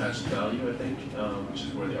has attached value, I think, which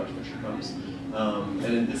is where the architecture comes. And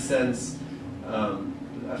in this sense,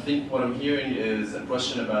 I think what I'm hearing is a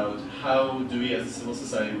question about how do we as a civil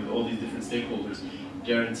society with all these different stakeholders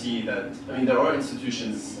guarantee that, there are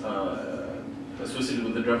institutions associated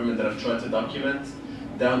with the government that have tried to document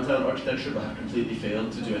downtown architecture but have completely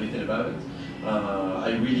failed to do anything about it.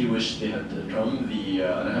 I really wish they had come, and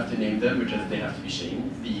I have to name them because they have to be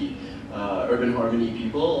shamed, the Urban Harmony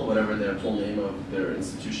people, whatever their full name of their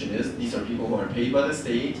institution is. These are people who are paid by the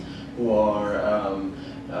state, who are,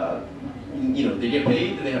 they get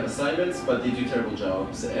paid, they have assignments, but they do terrible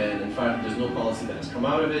jobs. And in fact, there's no policy that has come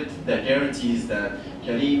out of it that guarantees that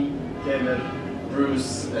Karim, Tamer,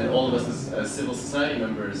 Bruce, and all of us as civil society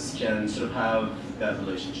members can sort of have that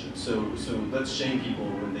relationship. So let's shame people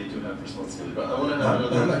when they do have responsibility. But I want to have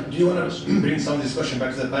another... Do you want to bring some discussion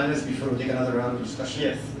back to the panelists before we take another round of discussion?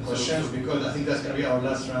 Yes. Questions, because I think that's going to be our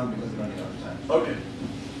last round because we're running out of time. Okay.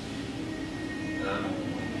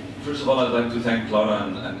 First of all, I'd like to thank Clara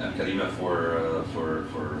and Karima for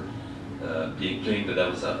playing the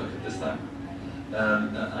devil's advocate this time.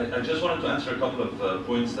 I just wanted to answer a couple of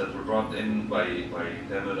points that were brought in by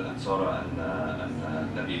Tamer and Sarah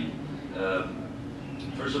and Nabil.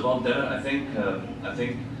 First of all, Tamer, I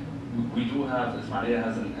think we do have, Ismailia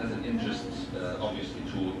has an interest, obviously,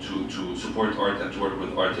 to support art and to work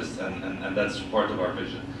with artists, and that's part of our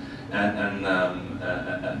vision. And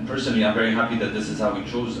personally, I'm very happy that this is how we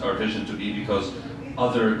chose our vision to be, because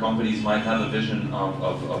other companies might have a vision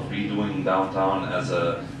of redoing downtown as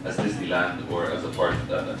Disneyland or as a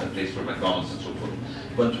place for McDonald's and so forth.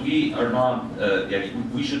 But we are not,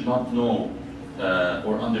 we should not know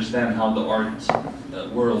or understand how the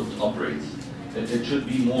art world operates. It should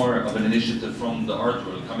be more of an initiative from the art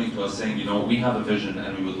world coming to us saying, we have a vision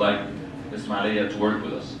and we would like Ismailia to work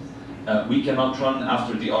with us. We cannot run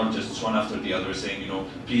after the artists, one after the other, saying,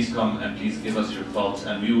 please come and please give us your thoughts,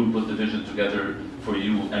 and we will put the vision together for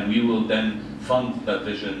you, and we will then fund that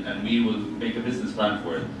vision, and we will make a business plan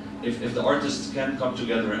for it. If the artists can come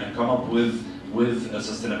together and come up with a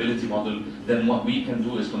sustainability model, then what we can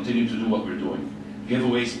do is continue to do what we're doing. Give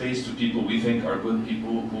away space to people we think are good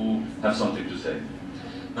people who have something to say.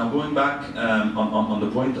 Now, going back on the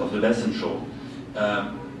point of the Bassem show,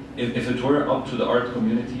 if it were up to the art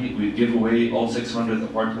community, we'd give away all 600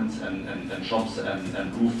 apartments and shops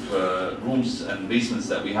and rooms and basements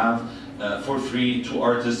that we have for free to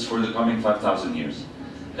artists for the coming 5,000 years.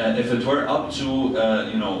 If it were up to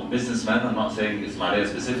businessmen, I'm not saying Ismailia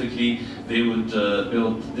specifically, they would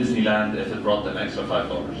build Disneyland if it brought them extra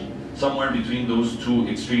 $5. Somewhere between those two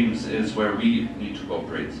extremes is where we need to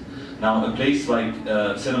cooperate. Now, a place like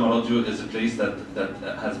Cinema Radio is a place that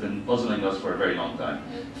has been puzzling us for a very long time.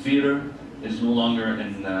 Theater is no longer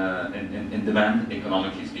in demand,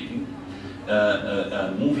 economically speaking.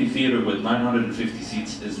 A movie theater with 950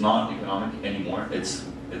 seats is not economic anymore. It's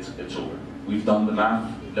over. We've done the math,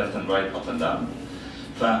 left and right, up and down.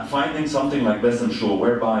 Finding something like Bessem Show,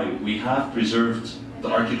 whereby we have preserved the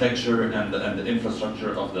architecture and the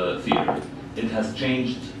infrastructure of the theater. It has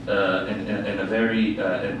changed in a very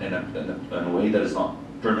in a way that is not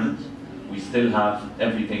permanent. We still have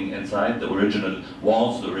everything inside, the original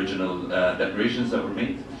walls, the original decorations that were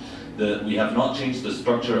made. We have not changed the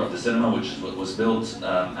structure of the cinema, which was built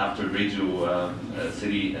after Radio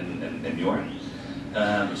City in New York.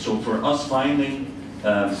 So for us, finding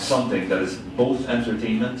something that is both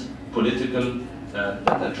entertainment, political,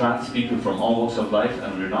 that attracts people from all walks of life,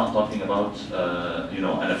 and we're not talking about you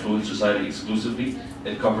know, an affluent society exclusively.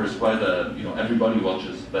 It covers quite a, you know, everybody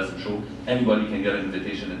watches Bessem Show. Anybody can get an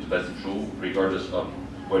invitation into Bessem Show, regardless of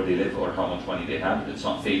where they live or how much money they have. It's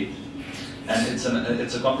not paid, and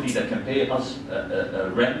it's a company that can pay us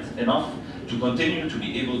rent enough to continue to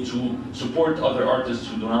be able to support other artists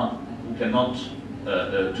who cannot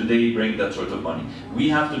today bring that sort of money. We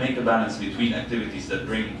have to make a balance between activities that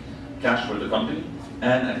bring cash for the company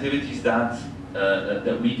and activities that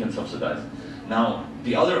that we can subsidize. Now,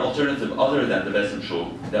 the other alternative other than the Bessem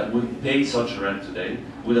Show that would pay such rent today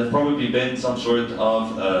would have probably been some sort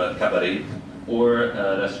of cabaret or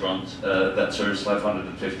a restaurant that serves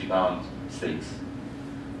 £550 steaks.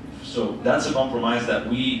 So that's a compromise that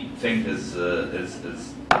we think is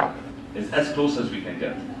as close as we can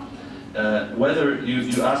get. Whether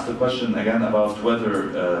you asked the question again about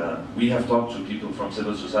whether we have talked to people from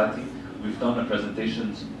civil society. We've done a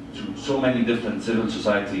presentation to so many different civil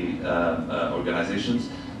society organizations.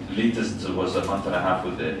 The latest was a month and a half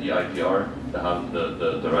with the EIPR,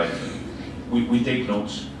 the right. We take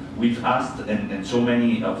notes. We've asked in so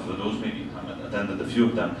many of those, maybe I attended a few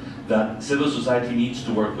of them, that civil society needs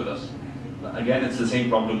to work with us. Again, it's the same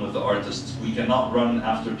problem with the artists. We cannot run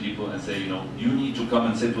after people and say, you know, you need to come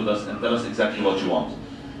and sit with us and tell us exactly what you want.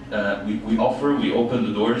 We offer, we open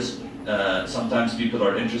the doors. Sometimes people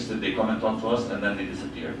are interested, they come and talk to us, and then they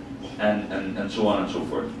disappear, and so on and so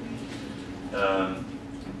forth.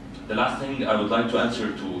 The last thing I would like to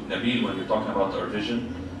answer to Nabil when you're talking about our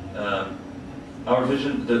vision. Our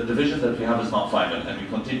vision, the vision that we have is not final, and we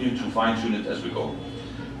continue to fine-tune it as we go.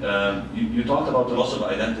 You talked about the loss of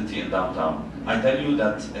identity in downtown. I tell you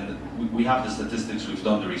that we have the statistics, we've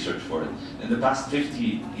done the research for it. In the past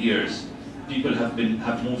 50 years, people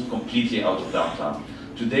have moved completely out of downtown.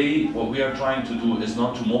 Today, what we are trying to do is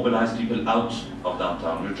not to mobilize people out of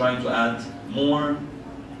downtown. We're trying to add more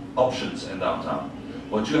options in downtown.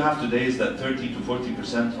 What you have today is that 30 to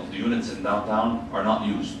 40% of the units in downtown are not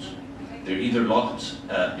used. They're either locked,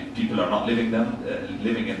 people are not living in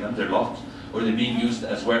them, they're locked, or they're being used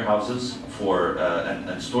as warehouses for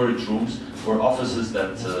and storage rooms for offices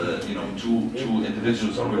that you know, two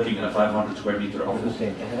individuals are working in a 500 square meter office.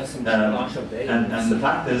 And the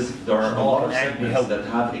fact is, there are a lot of segments that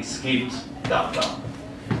have escaped downtown.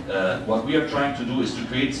 What we are trying to do is to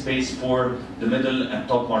create space for the middle and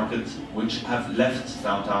top market, which have left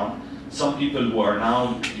downtown. Some people who are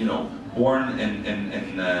now, you know, born in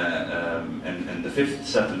the 5th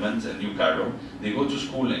settlement in New Cairo. They go to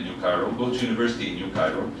school in New Cairo, go to university in New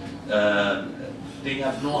Cairo. They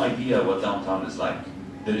have no idea what downtown is like.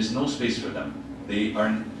 There is no space for them. They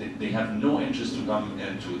have no interest to come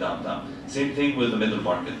into downtown. Same thing with the middle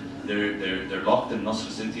market. They're locked in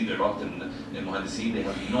Nasr City, they're locked in Muhaddiseen. They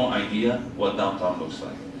have no idea what downtown looks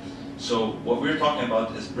like. So what we're talking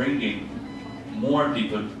about is bringing more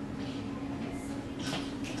people.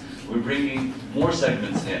 We're bringing more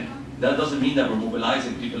segments in. That doesn't mean that we're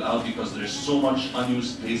mobilizing people out, because there's so much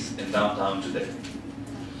unused space in downtown today.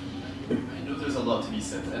 I know there's a lot to be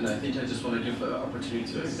said, and I think I just want to give an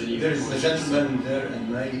opportunity to as many. There's a gentleman there, and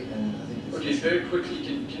May, and I think. Okay, very quickly,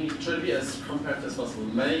 can you try to be as compact as possible?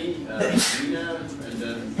 May, Rina, and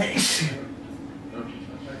then. Okay,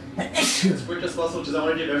 as quick as possible, because I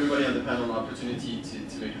want to give everybody on the panel an opportunity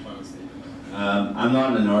to make a final statement. I'm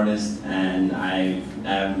not an artist, and I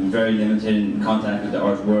am very limited in contact with the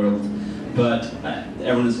art world, but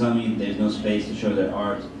everyone is telling me there's no space to show their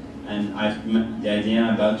art, and the idea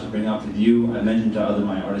I'm about to bring up with you, I mentioned to other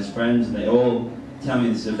my artist friends, and they all tell me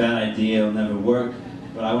this is a bad idea, it'll never work,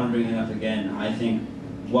 but I want to bring it up again. I think,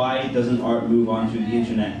 why doesn't art move on to the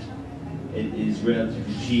internet? It is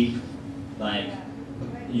relatively cheap, like,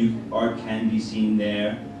 art can be seen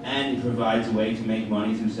there, and it provides a way to make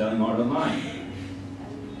money through selling art online.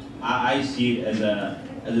 I see it as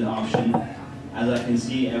an option, as I can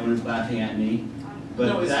see everyone's laughing at me, but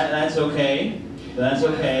no, that's okay. That's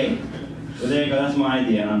okay. But there you go. That's my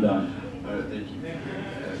idea, and I'm done. All right, thank you.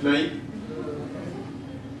 May?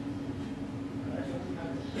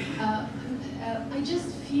 I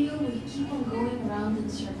just feel we keep on going around in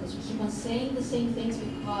circles. We keep on saying the same things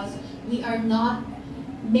because we are not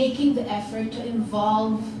making the effort to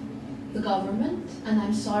involve the government. And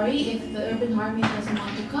I'm sorry, if the urban army doesn't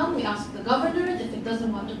want to come, we ask the governor. If it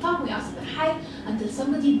doesn't want to come, we ask the High, until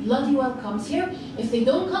somebody bloody well comes here. If they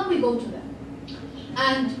don't come, we go to them.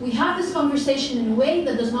 And we have this conversation in a way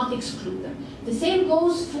that does not exclude them. The same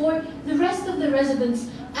goes for the rest of the residents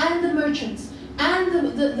and the merchants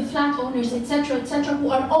and the flat owners, etc., who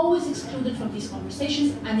are always excluded from these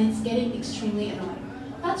conversations, and it's getting extremely annoying.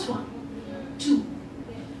 That's one. Two,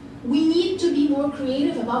 we need to be more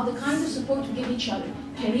creative about the kind of support we give each other.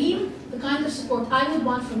 Kareem, the kind of support I would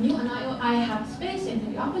want from you, and I have space in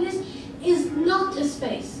Heliopolis, is not a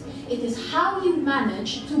space. It is how you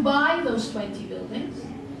manage to buy those 20 buildings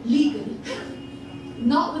legally.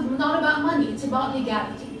 Not about money, it's about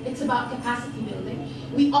legality. It's about capacity building.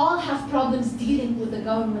 We all have problems dealing with the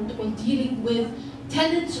government or dealing with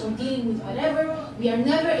tenants or dealing with whatever. We are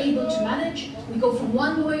never able to manage. We go from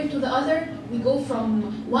one lawyer to the other. We go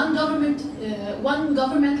from one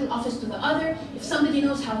governmental office to the other. If somebody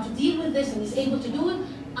knows how to deal with this and is able to do it,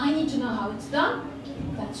 I need to know how it's done.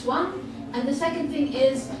 That's one. And the second thing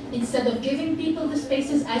is, instead of giving people the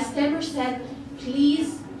spaces, as Tamer said,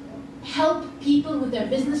 please help people with their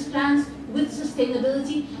business plans, with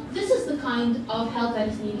sustainability. This is the kind of help that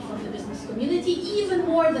is needed from the business community, even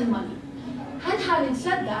more than money. And having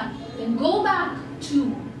said that, then go back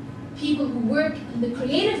to people who work in the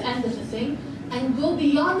creative end of the thing and go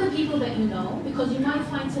beyond the people that you know, because you might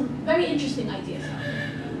find some very interesting ideas.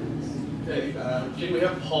 Okay, can we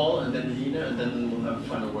have Paul and then Lina, and then we'll have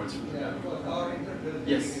final words from you.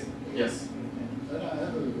 Yes, yes.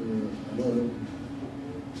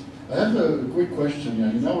 I have a quick question.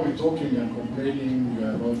 Now we're talking and complaining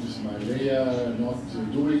about Ismailia not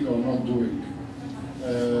doing or not doing.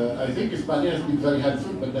 I think Ismailia has been very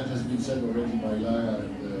helpful, but that has been said already by Laya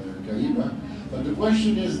and Karima. But the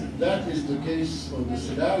question is, that is the case or the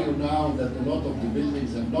scenario now that a lot of the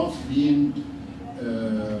buildings have not been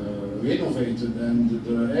renovated and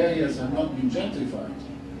the areas have not been gentrified.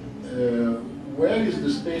 Where is the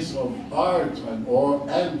space of art or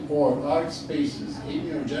art spaces in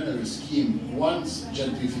your general scheme once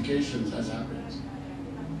gentrification has happened?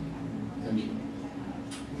 Thank you.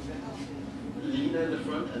 Lina in the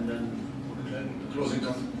front, and then closing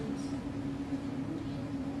comment.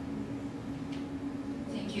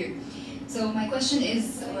 Thank you. So my question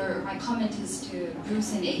is, or my comment is to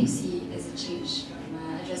Bruce and AUC as a change from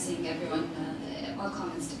addressing everyone, all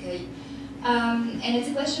comments to Kay. And it's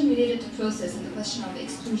a question related to process and the question of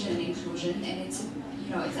exclusion and inclusion, and it's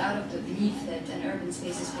out of the belief that an urban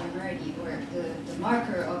space is primarily, or the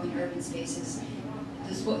marker of an urban space is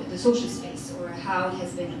the social space, or how it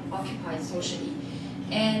has been occupied socially.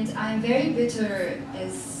 And I'm very bitter,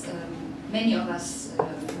 as many of us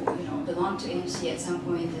who belong to AMC at some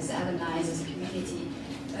point as alumni, as a community,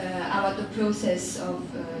 about the process of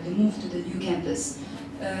the move to the new campus.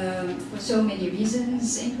 For so many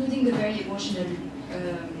reasons, including the very emotional,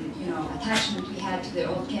 attachment we had to the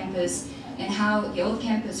old campus, and how the old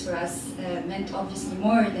campus for us meant obviously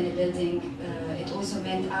more than a building. It also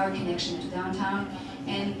meant our connection to downtown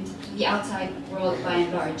and the outside world by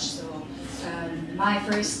and large. So my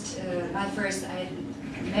first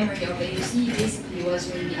memory of AUC basically was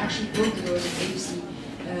when we actually broke the doors of AUC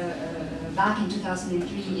back in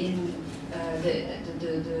 2003 in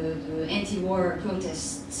the anti-war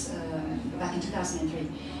protests back in 2003.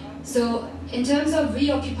 So in terms of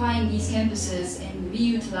reoccupying these campuses and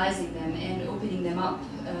reutilizing them and opening them up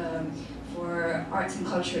for arts and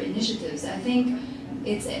culture initiatives, I think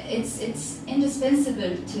it's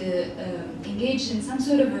indispensable to engage in some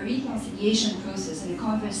sort of a reconciliation process and a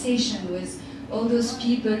conversation with all those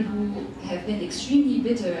people who have been extremely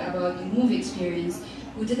bitter about the move experience,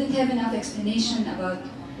 who didn't have enough explanation about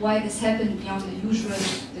why this happened beyond the usual.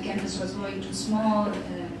 The campus was growing too small,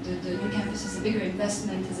 the new campus is a bigger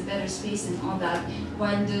investment, is a better space and all that,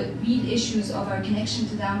 while the real issues of our connection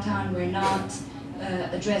to downtown were not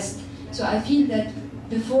addressed. So I feel that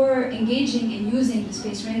before engaging in using the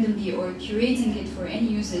space randomly or curating it for any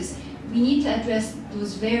uses, we need to address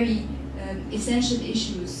those very essential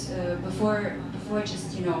issues before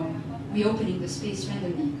just, reopening the space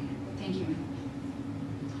randomly. Thank you.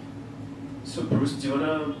 So Bruce, do you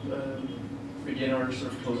want to begin our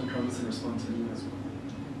sort of closing comments and respond to you as well?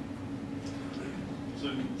 So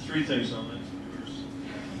 3 things on that.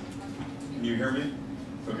 Can you hear me?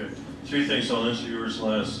 Okay. 3 things. I'll answer yours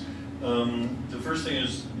last. The first thing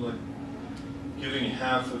is like giving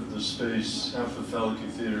half of the space, half of Falaki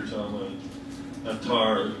Theatre Talma at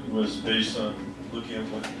TAR was based on looking at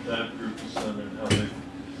what that group has done and how they've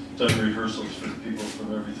done rehearsals for people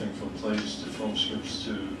from everything from plays to film scripts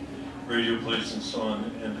to radio plays and so on,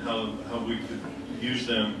 and how we could use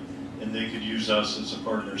them and they could use us as a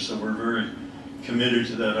partner. So we're very committed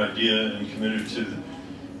to that idea and committed to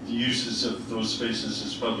the uses of those spaces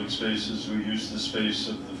as public spaces. We use the space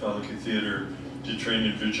of the Falcon Theater to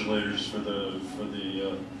train invigilators for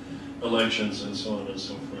the elections and so on and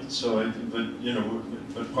so forth. So,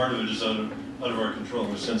 but part of it is out of our control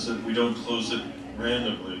in the sense that we don't close it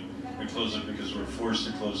randomly. We close it because we're forced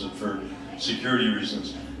to close it for security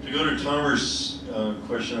reasons. To go to Tomer's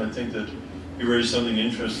question, I think that he raised something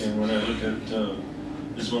interesting. When I look at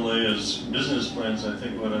Ismailia's business plans, I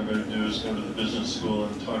think what I'm going to do is go to the business school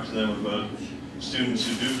and talk to them about students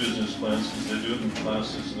who do business plans, because they do it in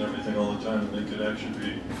classes and everything all the time, and they could actually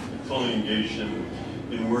be fully engaged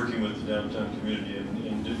in working with the downtown community,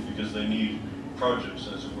 and because they need projects,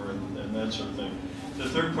 as it were, and that sort of thing. The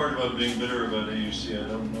third part about being bitter about AUC, I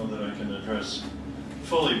don't know that I can address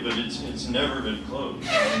fully, but it's never been closed.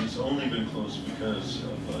 I mean, it's only been closed because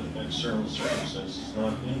of external circumstances,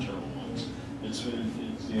 not internal ones. It's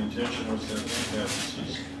the intention was that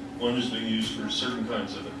campuses, one is being used for certain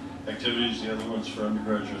kinds of activities, the other one's for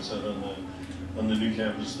undergraduates out on the new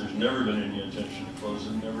campus. There's never been any intention to close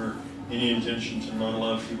it, never any intention to not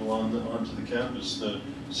allow people onto the campus. The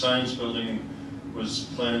science building was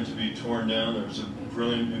planned to be torn down. There was a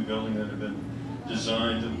brilliant new building that had been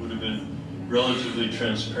designed that would have been relatively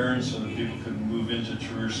transparent so that people could move into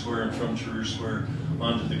Tahrir Square and from Tahrir Square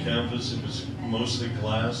onto the campus. It was mostly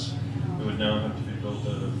glass. It would now have to be built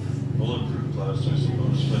out of bulletproof glass, I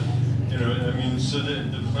suppose. But, I mean, so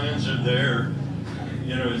the plans are there.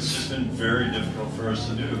 It's just been very difficult for us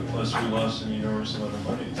to do. Plus, we lost an enormous amount of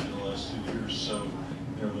money through the last 2 years. So,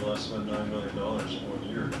 we lost about $9 million in 1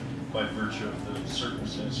 year by virtue of the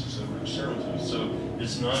circumstances that were external to us. So,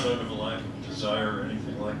 it's not out of a lack of desire or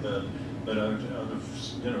anything like that, but out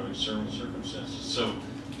of external circumstances. So,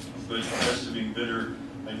 but as to being bitter,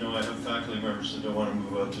 I know I have faculty members that don't want to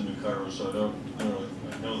move out to New Cairo, so I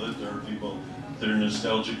know that there are people that are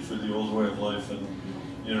nostalgic for the old way of life, and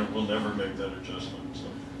we'll never make that adjustment. So.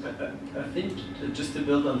 I think, just to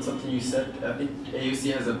build on something you said, I think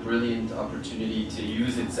AUC has a brilliant opportunity to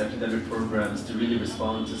use its academic programs to really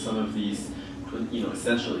respond to some of these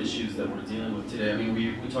essential issues that we're dealing with today. I mean,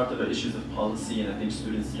 we talked about issues of policy, and I think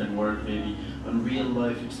students can work maybe on real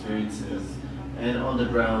life experiences and on the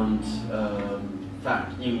ground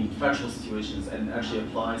factual situations, and actually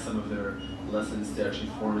apply some of their lessons to actually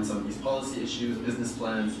form in some of these policy issues, business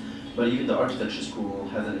plans. But even the architecture school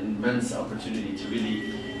has an immense opportunity to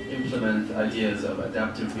really implement ideas of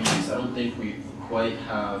adaptive reuse. I don't think we quite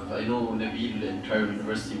have, I know Nabil in Cairo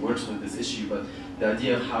University works with this issue, but the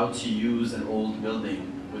idea of how to use an old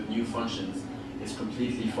building with new functions is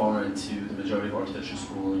completely foreign to the majority of architecture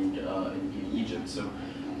school in Egypt. So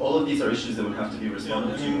all of these are issues that would have to be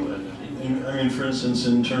responded to. I mean, for instance,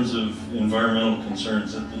 in terms of environmental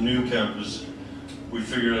concerns, at the new campus, we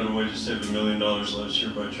figured out a way to save $1 million last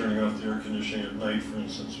year by turning off the air conditioning at night, for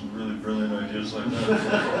instance, with really brilliant ideas like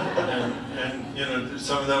that. and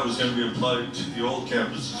some of that was going to be applied to the old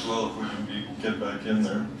campus as well if we can get back in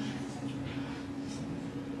there.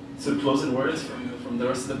 So closing words from the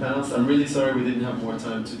rest of the panelists. I'm really sorry we didn't have more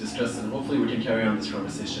time to discuss, and hopefully we can carry on this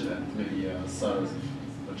conversation at maybe Sarah's,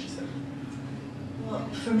 what she said. Well,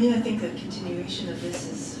 for me, I think the continuation of this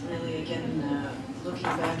is really, again, looking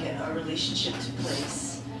back at our relationship to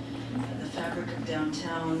place, the fabric of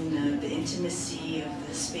downtown, the intimacy of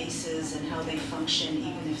the spaces and how they function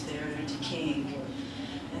even if they're decaying.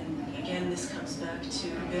 And again, this comes back to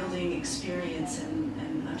building experience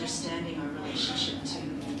and understanding our relationship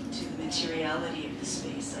to the materiality of the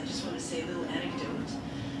space. I just want to say a little anecdote.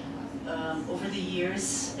 Over the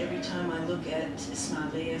years, every time I look at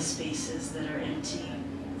Ismailia spaces that are empty,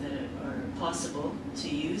 that are possible to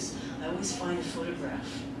use, I always find a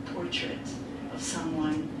photograph, a portrait of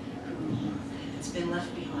someone who has been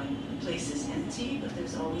left behind. The place is empty, but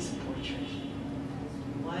there's always a portrait.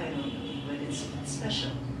 Why, I don't know, but it's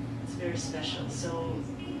special. It's very special. So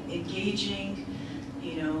engaging,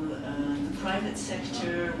 the private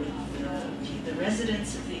sector with the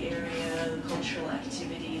residents of the area, the cultural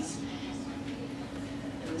activities,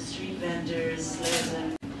 and the street vendors,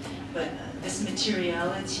 but this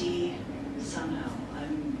materiality, somehow,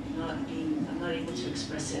 I'm not able to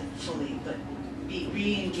express it fully, but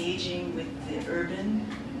re-engaging with the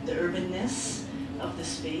urbanness of the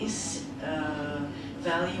space,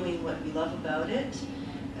 valuing what we love about it,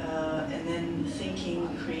 and then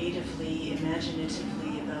thinking creatively,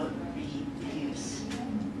 imaginatively about reuse.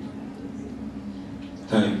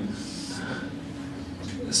 Time.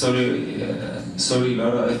 Sorry,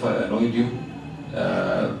 Lara, if I annoyed you.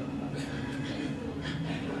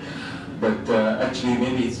 but actually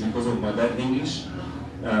maybe it's because of my bad English.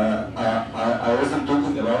 I wasn't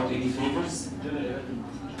talking about any favors.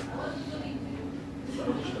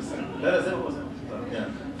 Yeah.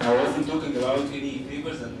 I wasn't talking about any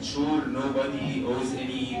favors, and sure nobody owes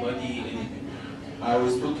anybody anything. I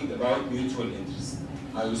was talking about mutual interest.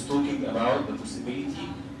 I was talking about the possibility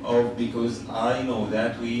of, because I know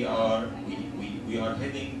that we are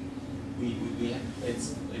heading, it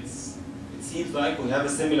seems like we have a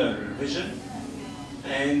similar vision,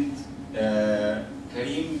 and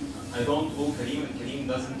Karim, I don't owe Karim, and Karim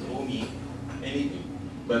doesn't owe me anything.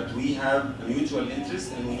 But we have a mutual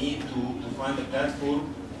interest, and we need to find a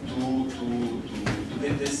platform to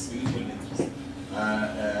get this mutual interest.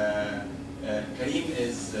 Karim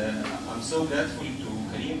is, I'm so grateful to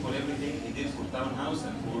Karim for everything he did for Townhouse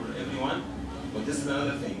and for everyone, but this is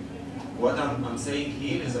another thing. What I'm saying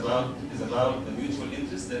here is about the mutual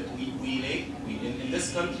interest that we in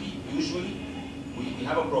this country, usually, we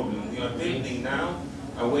have a problem. We are building now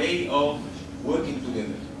a way of working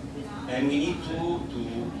together. And we need to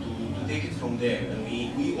take it from there, and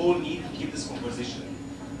we all need to keep this conversation.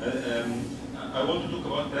 I want to talk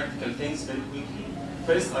about practical things very quickly.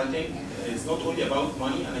 First, I think it's not only about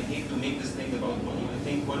money, and I hate to make this thing about money. I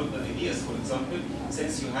think one of the ideas, for example,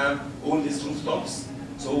 since you have all these rooftops,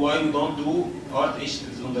 so why you don't do art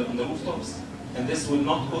initiatives on the rooftops? And this will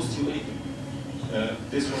not cost you anything.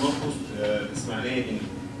 This will not cost Ismailia anything.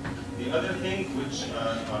 The other thing which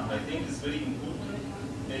I think is very important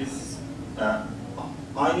is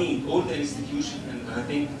I need all the institutions, and I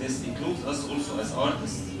think this includes us also as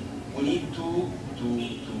artists, we need to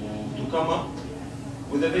come up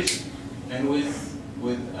with a vision and with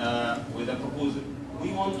a proposal.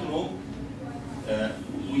 We want to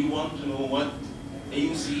know what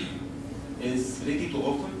AUC is ready to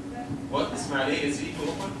offer, what Ismailia is ready to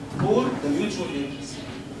offer for the mutual interest,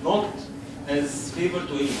 not as favor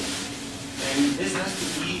to anyone. And this has to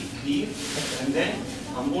be clear, and then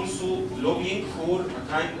I'm also lobbying for a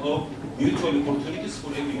kind of mutual opportunities for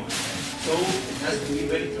everyone. So it has to be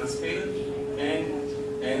very transparent, and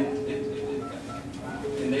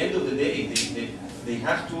in the end of the day, they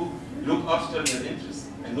have to look after their interests,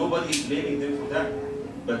 and nobody is blaming them for that.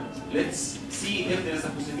 But let's see if there is a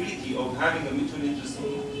possibility of having a mutual interest.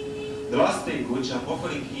 The last thing which I'm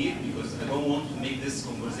offering here, because I don't want to make this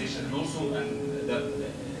conversation, and also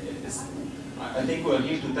I think we are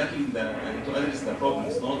here to tackle and to address the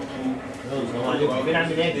problems, not to talk about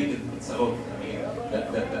it's a lot.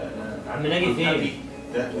 I mean,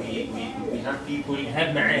 that we have people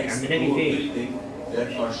next door building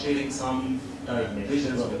that are sharing some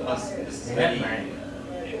visions with us. This is very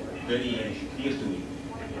clear to me.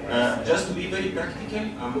 Just to be very practical,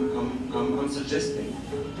 I'm suggesting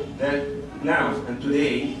that now and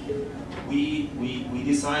today we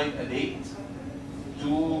decide a date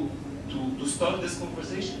to start this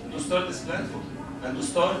conversation, to start this platform, and to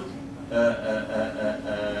start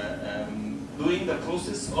doing the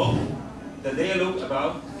process of the dialogue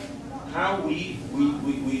about how we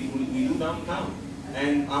do downtown.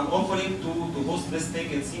 And I'm offering to host this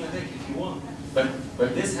thing in Cimatheque if you want. But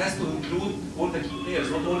this has to include all the key players,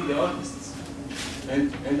 not only the artists.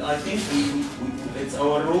 And I think it's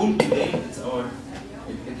our role today.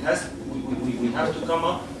 We have to come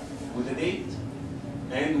up with a date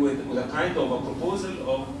and with a kind of a proposal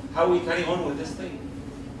of how we carry on with this thing.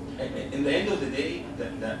 In the end of the day,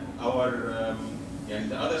 the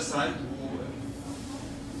other side,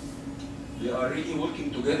 we are really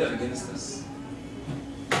working together against us.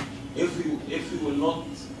 If we will not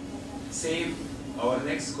save our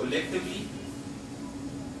necks collectively,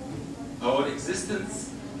 our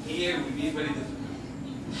existence here will be very difficult.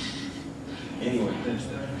 Anyway, that's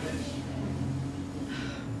that.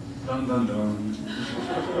 Dun dun dun.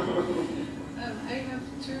 I have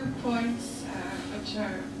 2 points which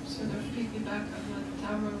are sort of piggyback on what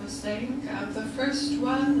Tamara was saying. The first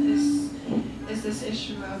one is this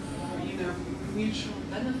issue of mutual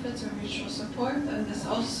benefits or mutual support, and this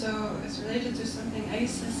also is related to something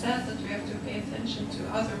Aisa said, that we have to pay attention to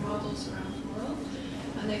other models around the world.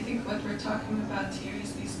 And I think what we're talking about here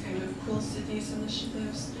is these kind of cool cities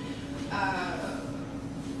initiatives,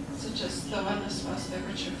 such as the one espoused by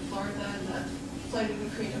Richard Florida and that Flight of the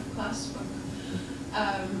Creative Class book,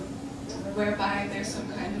 whereby there's some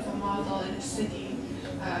kind of a model in a city.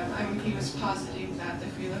 He was positing that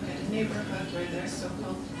if we look at a neighborhood where there's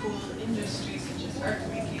so-called cool industries such as art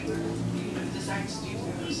making or design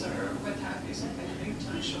studios or what have you, some kind of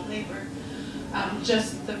intellectual labor,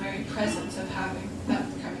 just the very presence of having that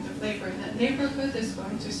kind of labor in that neighborhood is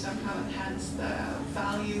going to somehow enhance the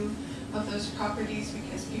value of those those properties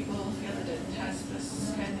because people feel that it has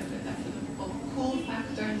this kind of inevitable cool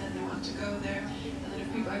factor, and then they want to go there. And then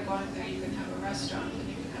if people are going there, you can have a restaurant, and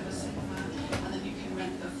you can have a cinema, and then you can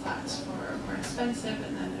rent the flats for more expensive,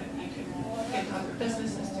 and then you can get other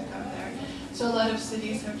businesses to come there. So a lot of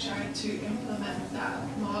cities have tried to implement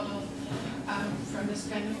that model from this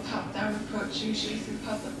kind of top-down approach, usually through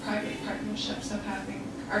public-private partnerships of having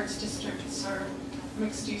arts districts or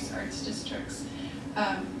mixed-use arts districts,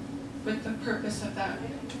 with the purpose of that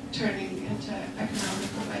turning into economic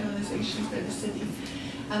revitalization for the city.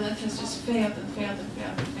 And that has just failed and failed and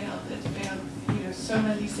failed and failed. It failed, you know, so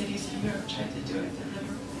many cities in Europe tried to do it. In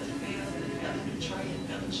Liverpool, it failed in Detroit, it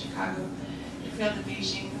failed in Chicago, it failed in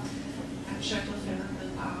Beijing. I'm sure it'll fail in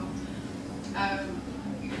Bilbao.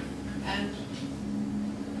 And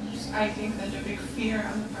I think that a big fear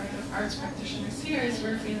on the part of arts practitioners here is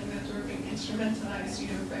we're feeling that we're being instrumentalized, you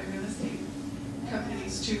know, by real estate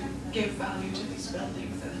companies to give value to these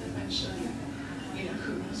buildings, and then eventually, you know,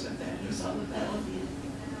 who knows what the end result of that will be.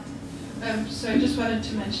 So I just wanted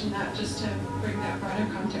to mention that, just to bring that broader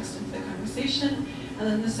context into the conversation. And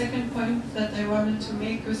then the second point that I wanted to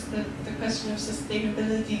make was the question of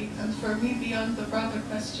sustainability. And for me, beyond the broader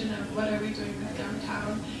question of what are we doing with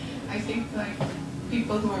downtown, I think like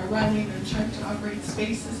people who are running or trying to operate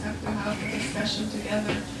spaces have to have a discussion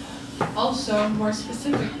together. Also, more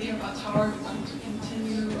specifically about how are we going to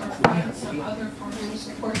continue or find some other forms of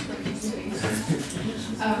support for these spaces.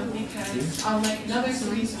 Because unlike in other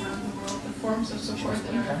cities around the world, the forms of support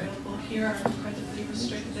that are available here are incredibly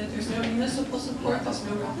restricted. There's no municipal support, there's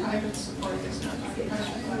no real private support, there's no private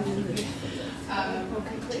money.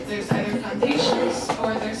 There's either foundations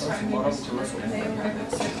or there's funders to work with the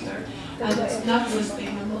private sector. And it's not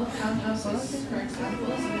sustainable. Townhouses, for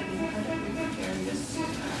example, is in an incredibly precarious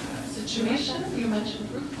situation. You mentioned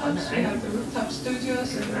rooftops. We have the rooftop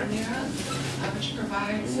studios in Manera, which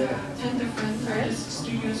provides 10 different artist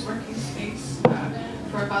studios working space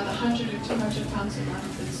for about 100 or 200 pounds a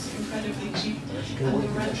month. It's incredibly cheap, and the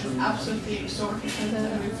rent is absolutely exorbitant,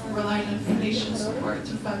 and we've relied on foundation support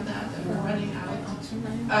to fund that, and we're running out.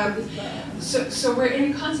 So we're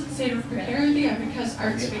in a constant state of precarity, and because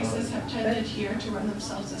art spaces have tended here to run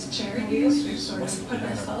themselves as charities, we've sort of put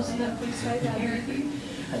ourselves in that place of precarity.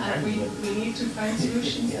 And we need to find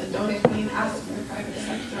solutions that don't mean asking the private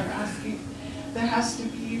sector or asking. There has to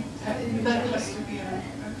be a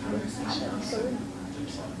conversation also.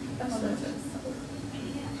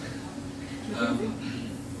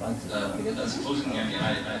 Supposing,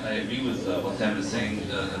 I agree with what Tam is saying.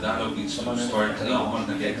 The dialogue needs to start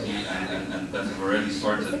organically, and that have already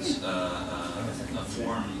started a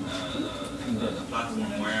platform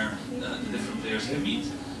where the different players can meet.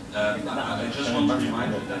 I just want to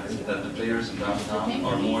remind you that the players in downtown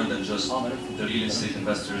are more than just the real estate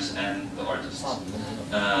investors and the artists.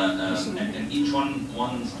 And each one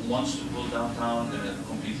wants to pull downtown in a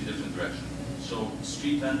completely different direction. So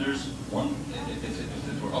street vendors, if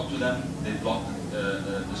it were up to them, they block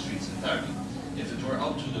the streets entirely. If it were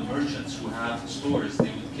up to the merchants who have stores,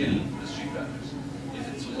 they would kill the street vendors.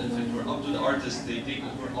 If it were up to the artists, they take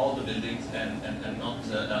over all the buildings and not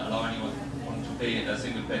allow anyone to pay a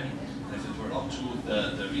single penny. And if it were up to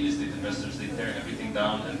the real estate investors, they tear everything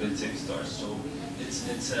down and build city stars. So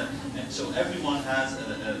and so everyone has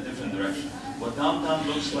a different direction. What downtown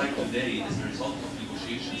looks like today is the result of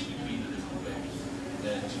negotiations between the different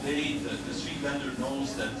players. Today, the street vendor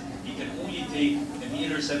knows that he can only take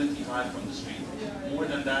 $1.75 from the street. More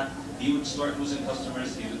than that, he would start losing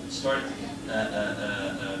customers. He would start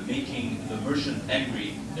making the merchant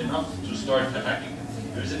angry enough to start attacking him.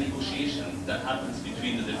 There's a negotiation that happens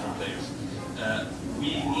between the different players.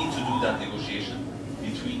 We need to do that negotiation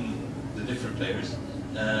between the different players,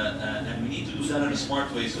 and we need to do that in a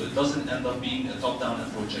smart way so it doesn't end up being a top-down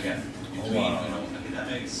approach again between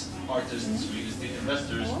academics, artists, real estate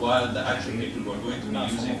investors, while the actual people who are going to be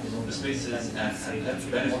using the spaces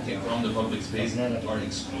and benefiting from the public space are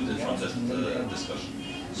excluded from that discussion.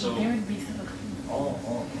 So.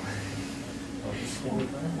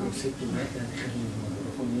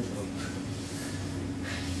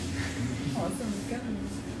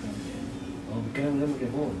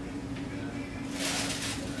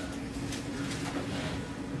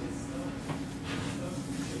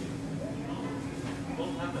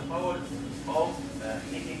 Don't have the power of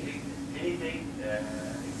making anything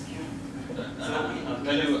execute. I'll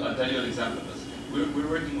tell you an example of this. We're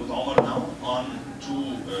working with Omar now on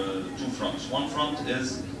two fronts. One front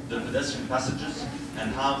is the pedestrian passages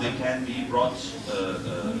and how they can be brought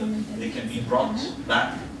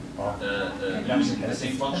back using the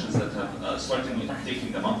same functions that have starting with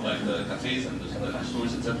taking them up, like the cafes and the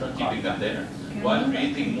stores, etc., keeping them there, while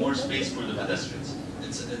creating more space for the pedestrians.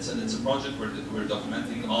 It's a project where we're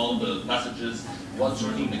documenting all the passages, what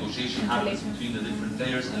sort of negotiation happens between the different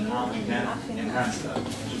players, and how we can enhance that.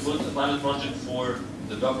 To put a pilot project for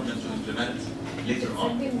the government to implement later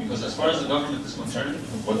on. Because as far as the government is concerned,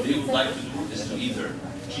 what they would like to do is to either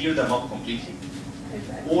clear them up completely,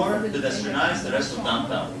 or pedestrianize the rest of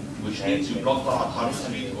downtown, which means you block out Harb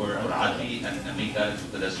Street or Adli and make that into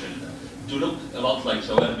pedestrian. To look a lot like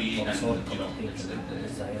Shawarbi, and you know,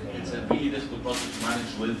 it's a really difficult process to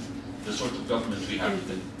manage with the sort of government we have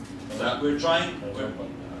today. But we're trying.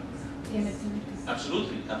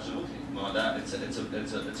 Absolutely. No,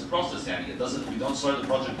 it's a process. We don't start the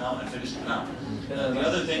project now and finish it now. The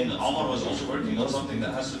other thing, Omar was also working on something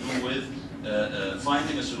that has to do with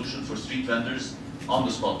finding a solution for street vendors on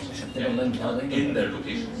the spot, in their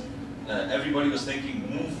locations. Everybody was thinking,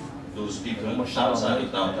 move those people outside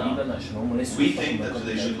of downtown. We think that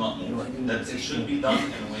they should not move, that it should be done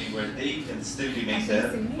in a way where they can still remain there,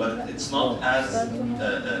 but it's not as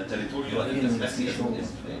territorial and as messy as it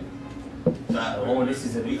is today.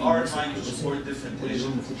 We are trying to support different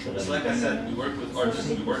initiatives. Just like I said, we work with artists,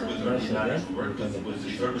 we work with urban planners, we work with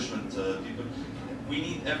refurbishment people. We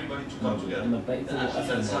need everybody to come together. As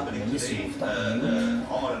that's happening today,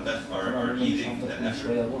 Omar and Beth are leading that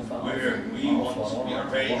effort. We are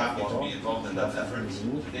very happy to be involved in that effort.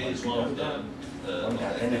 Today is one of the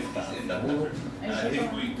activities in that effort. And I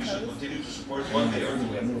think we should continue to support one day or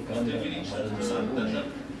two until we reach that level.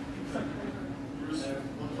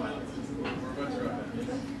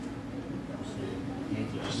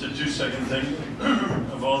 Just a 2-second thing.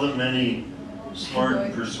 Of all the many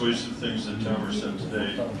smart, persuasive things that Tomer said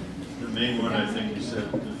today, the main one I think he said,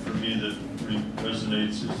 for me, that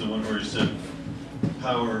resonates is the one where he said,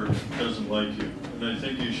 power doesn't like you. And I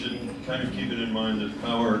think you should kind of keep it in mind that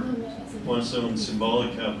power wants own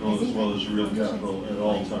symbolic capital as well as real capital at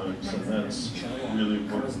all times. And that's a really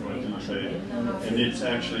important point to say. And it's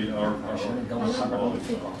actually our power, symbolic power.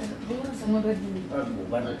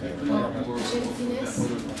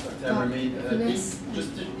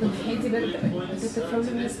 Just to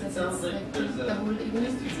it sounds like there's an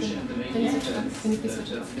institution in the making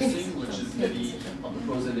that's missing, which is maybe, I'll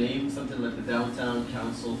propose a name, something like the Downtown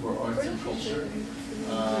Council for Arts and Culture.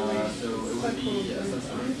 So it would be some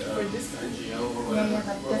sort of NGO or whatever,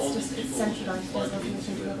 where all these people plug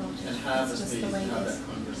into it and have a space to have that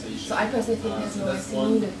conversation. So I personally think there's no that's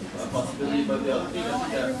one possibility, but the other thing I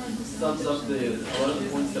think that sums up a lot of the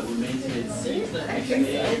points that were made today, it seems that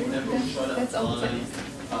today, whenever we try to apply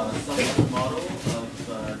some sort of model of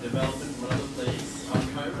development from another place on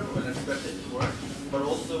Cairo and expect it to work, but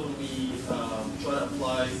also when we try to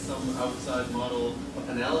apply some outside model of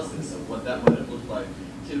analysis of what that might have looked like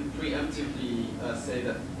to preemptively say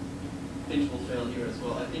that things will fail here as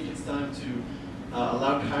well. I think it's time to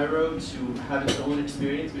allow Cairo to have its own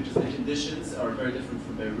experience, because the conditions are very different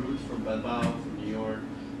from Beirut, from Bilbao, from New York,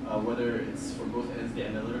 whether it's for both ends, the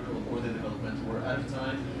analytical or the developmental. We're out of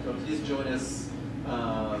time, but please join us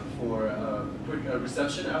for a quick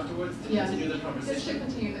reception afterwards to continue the conversation. Just to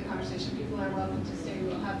continue the conversation, people are welcome to stay.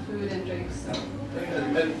 We'll have food and drinks. So.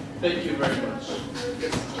 And thank you very much.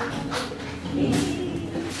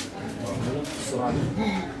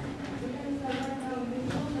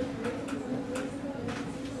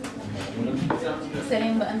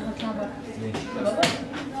 سلام بقى انا هطلع بره.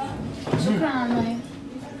 شكرا على الماء.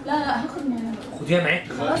 لا هاخد معايا. خديها معاك.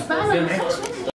 خلاص بقى انا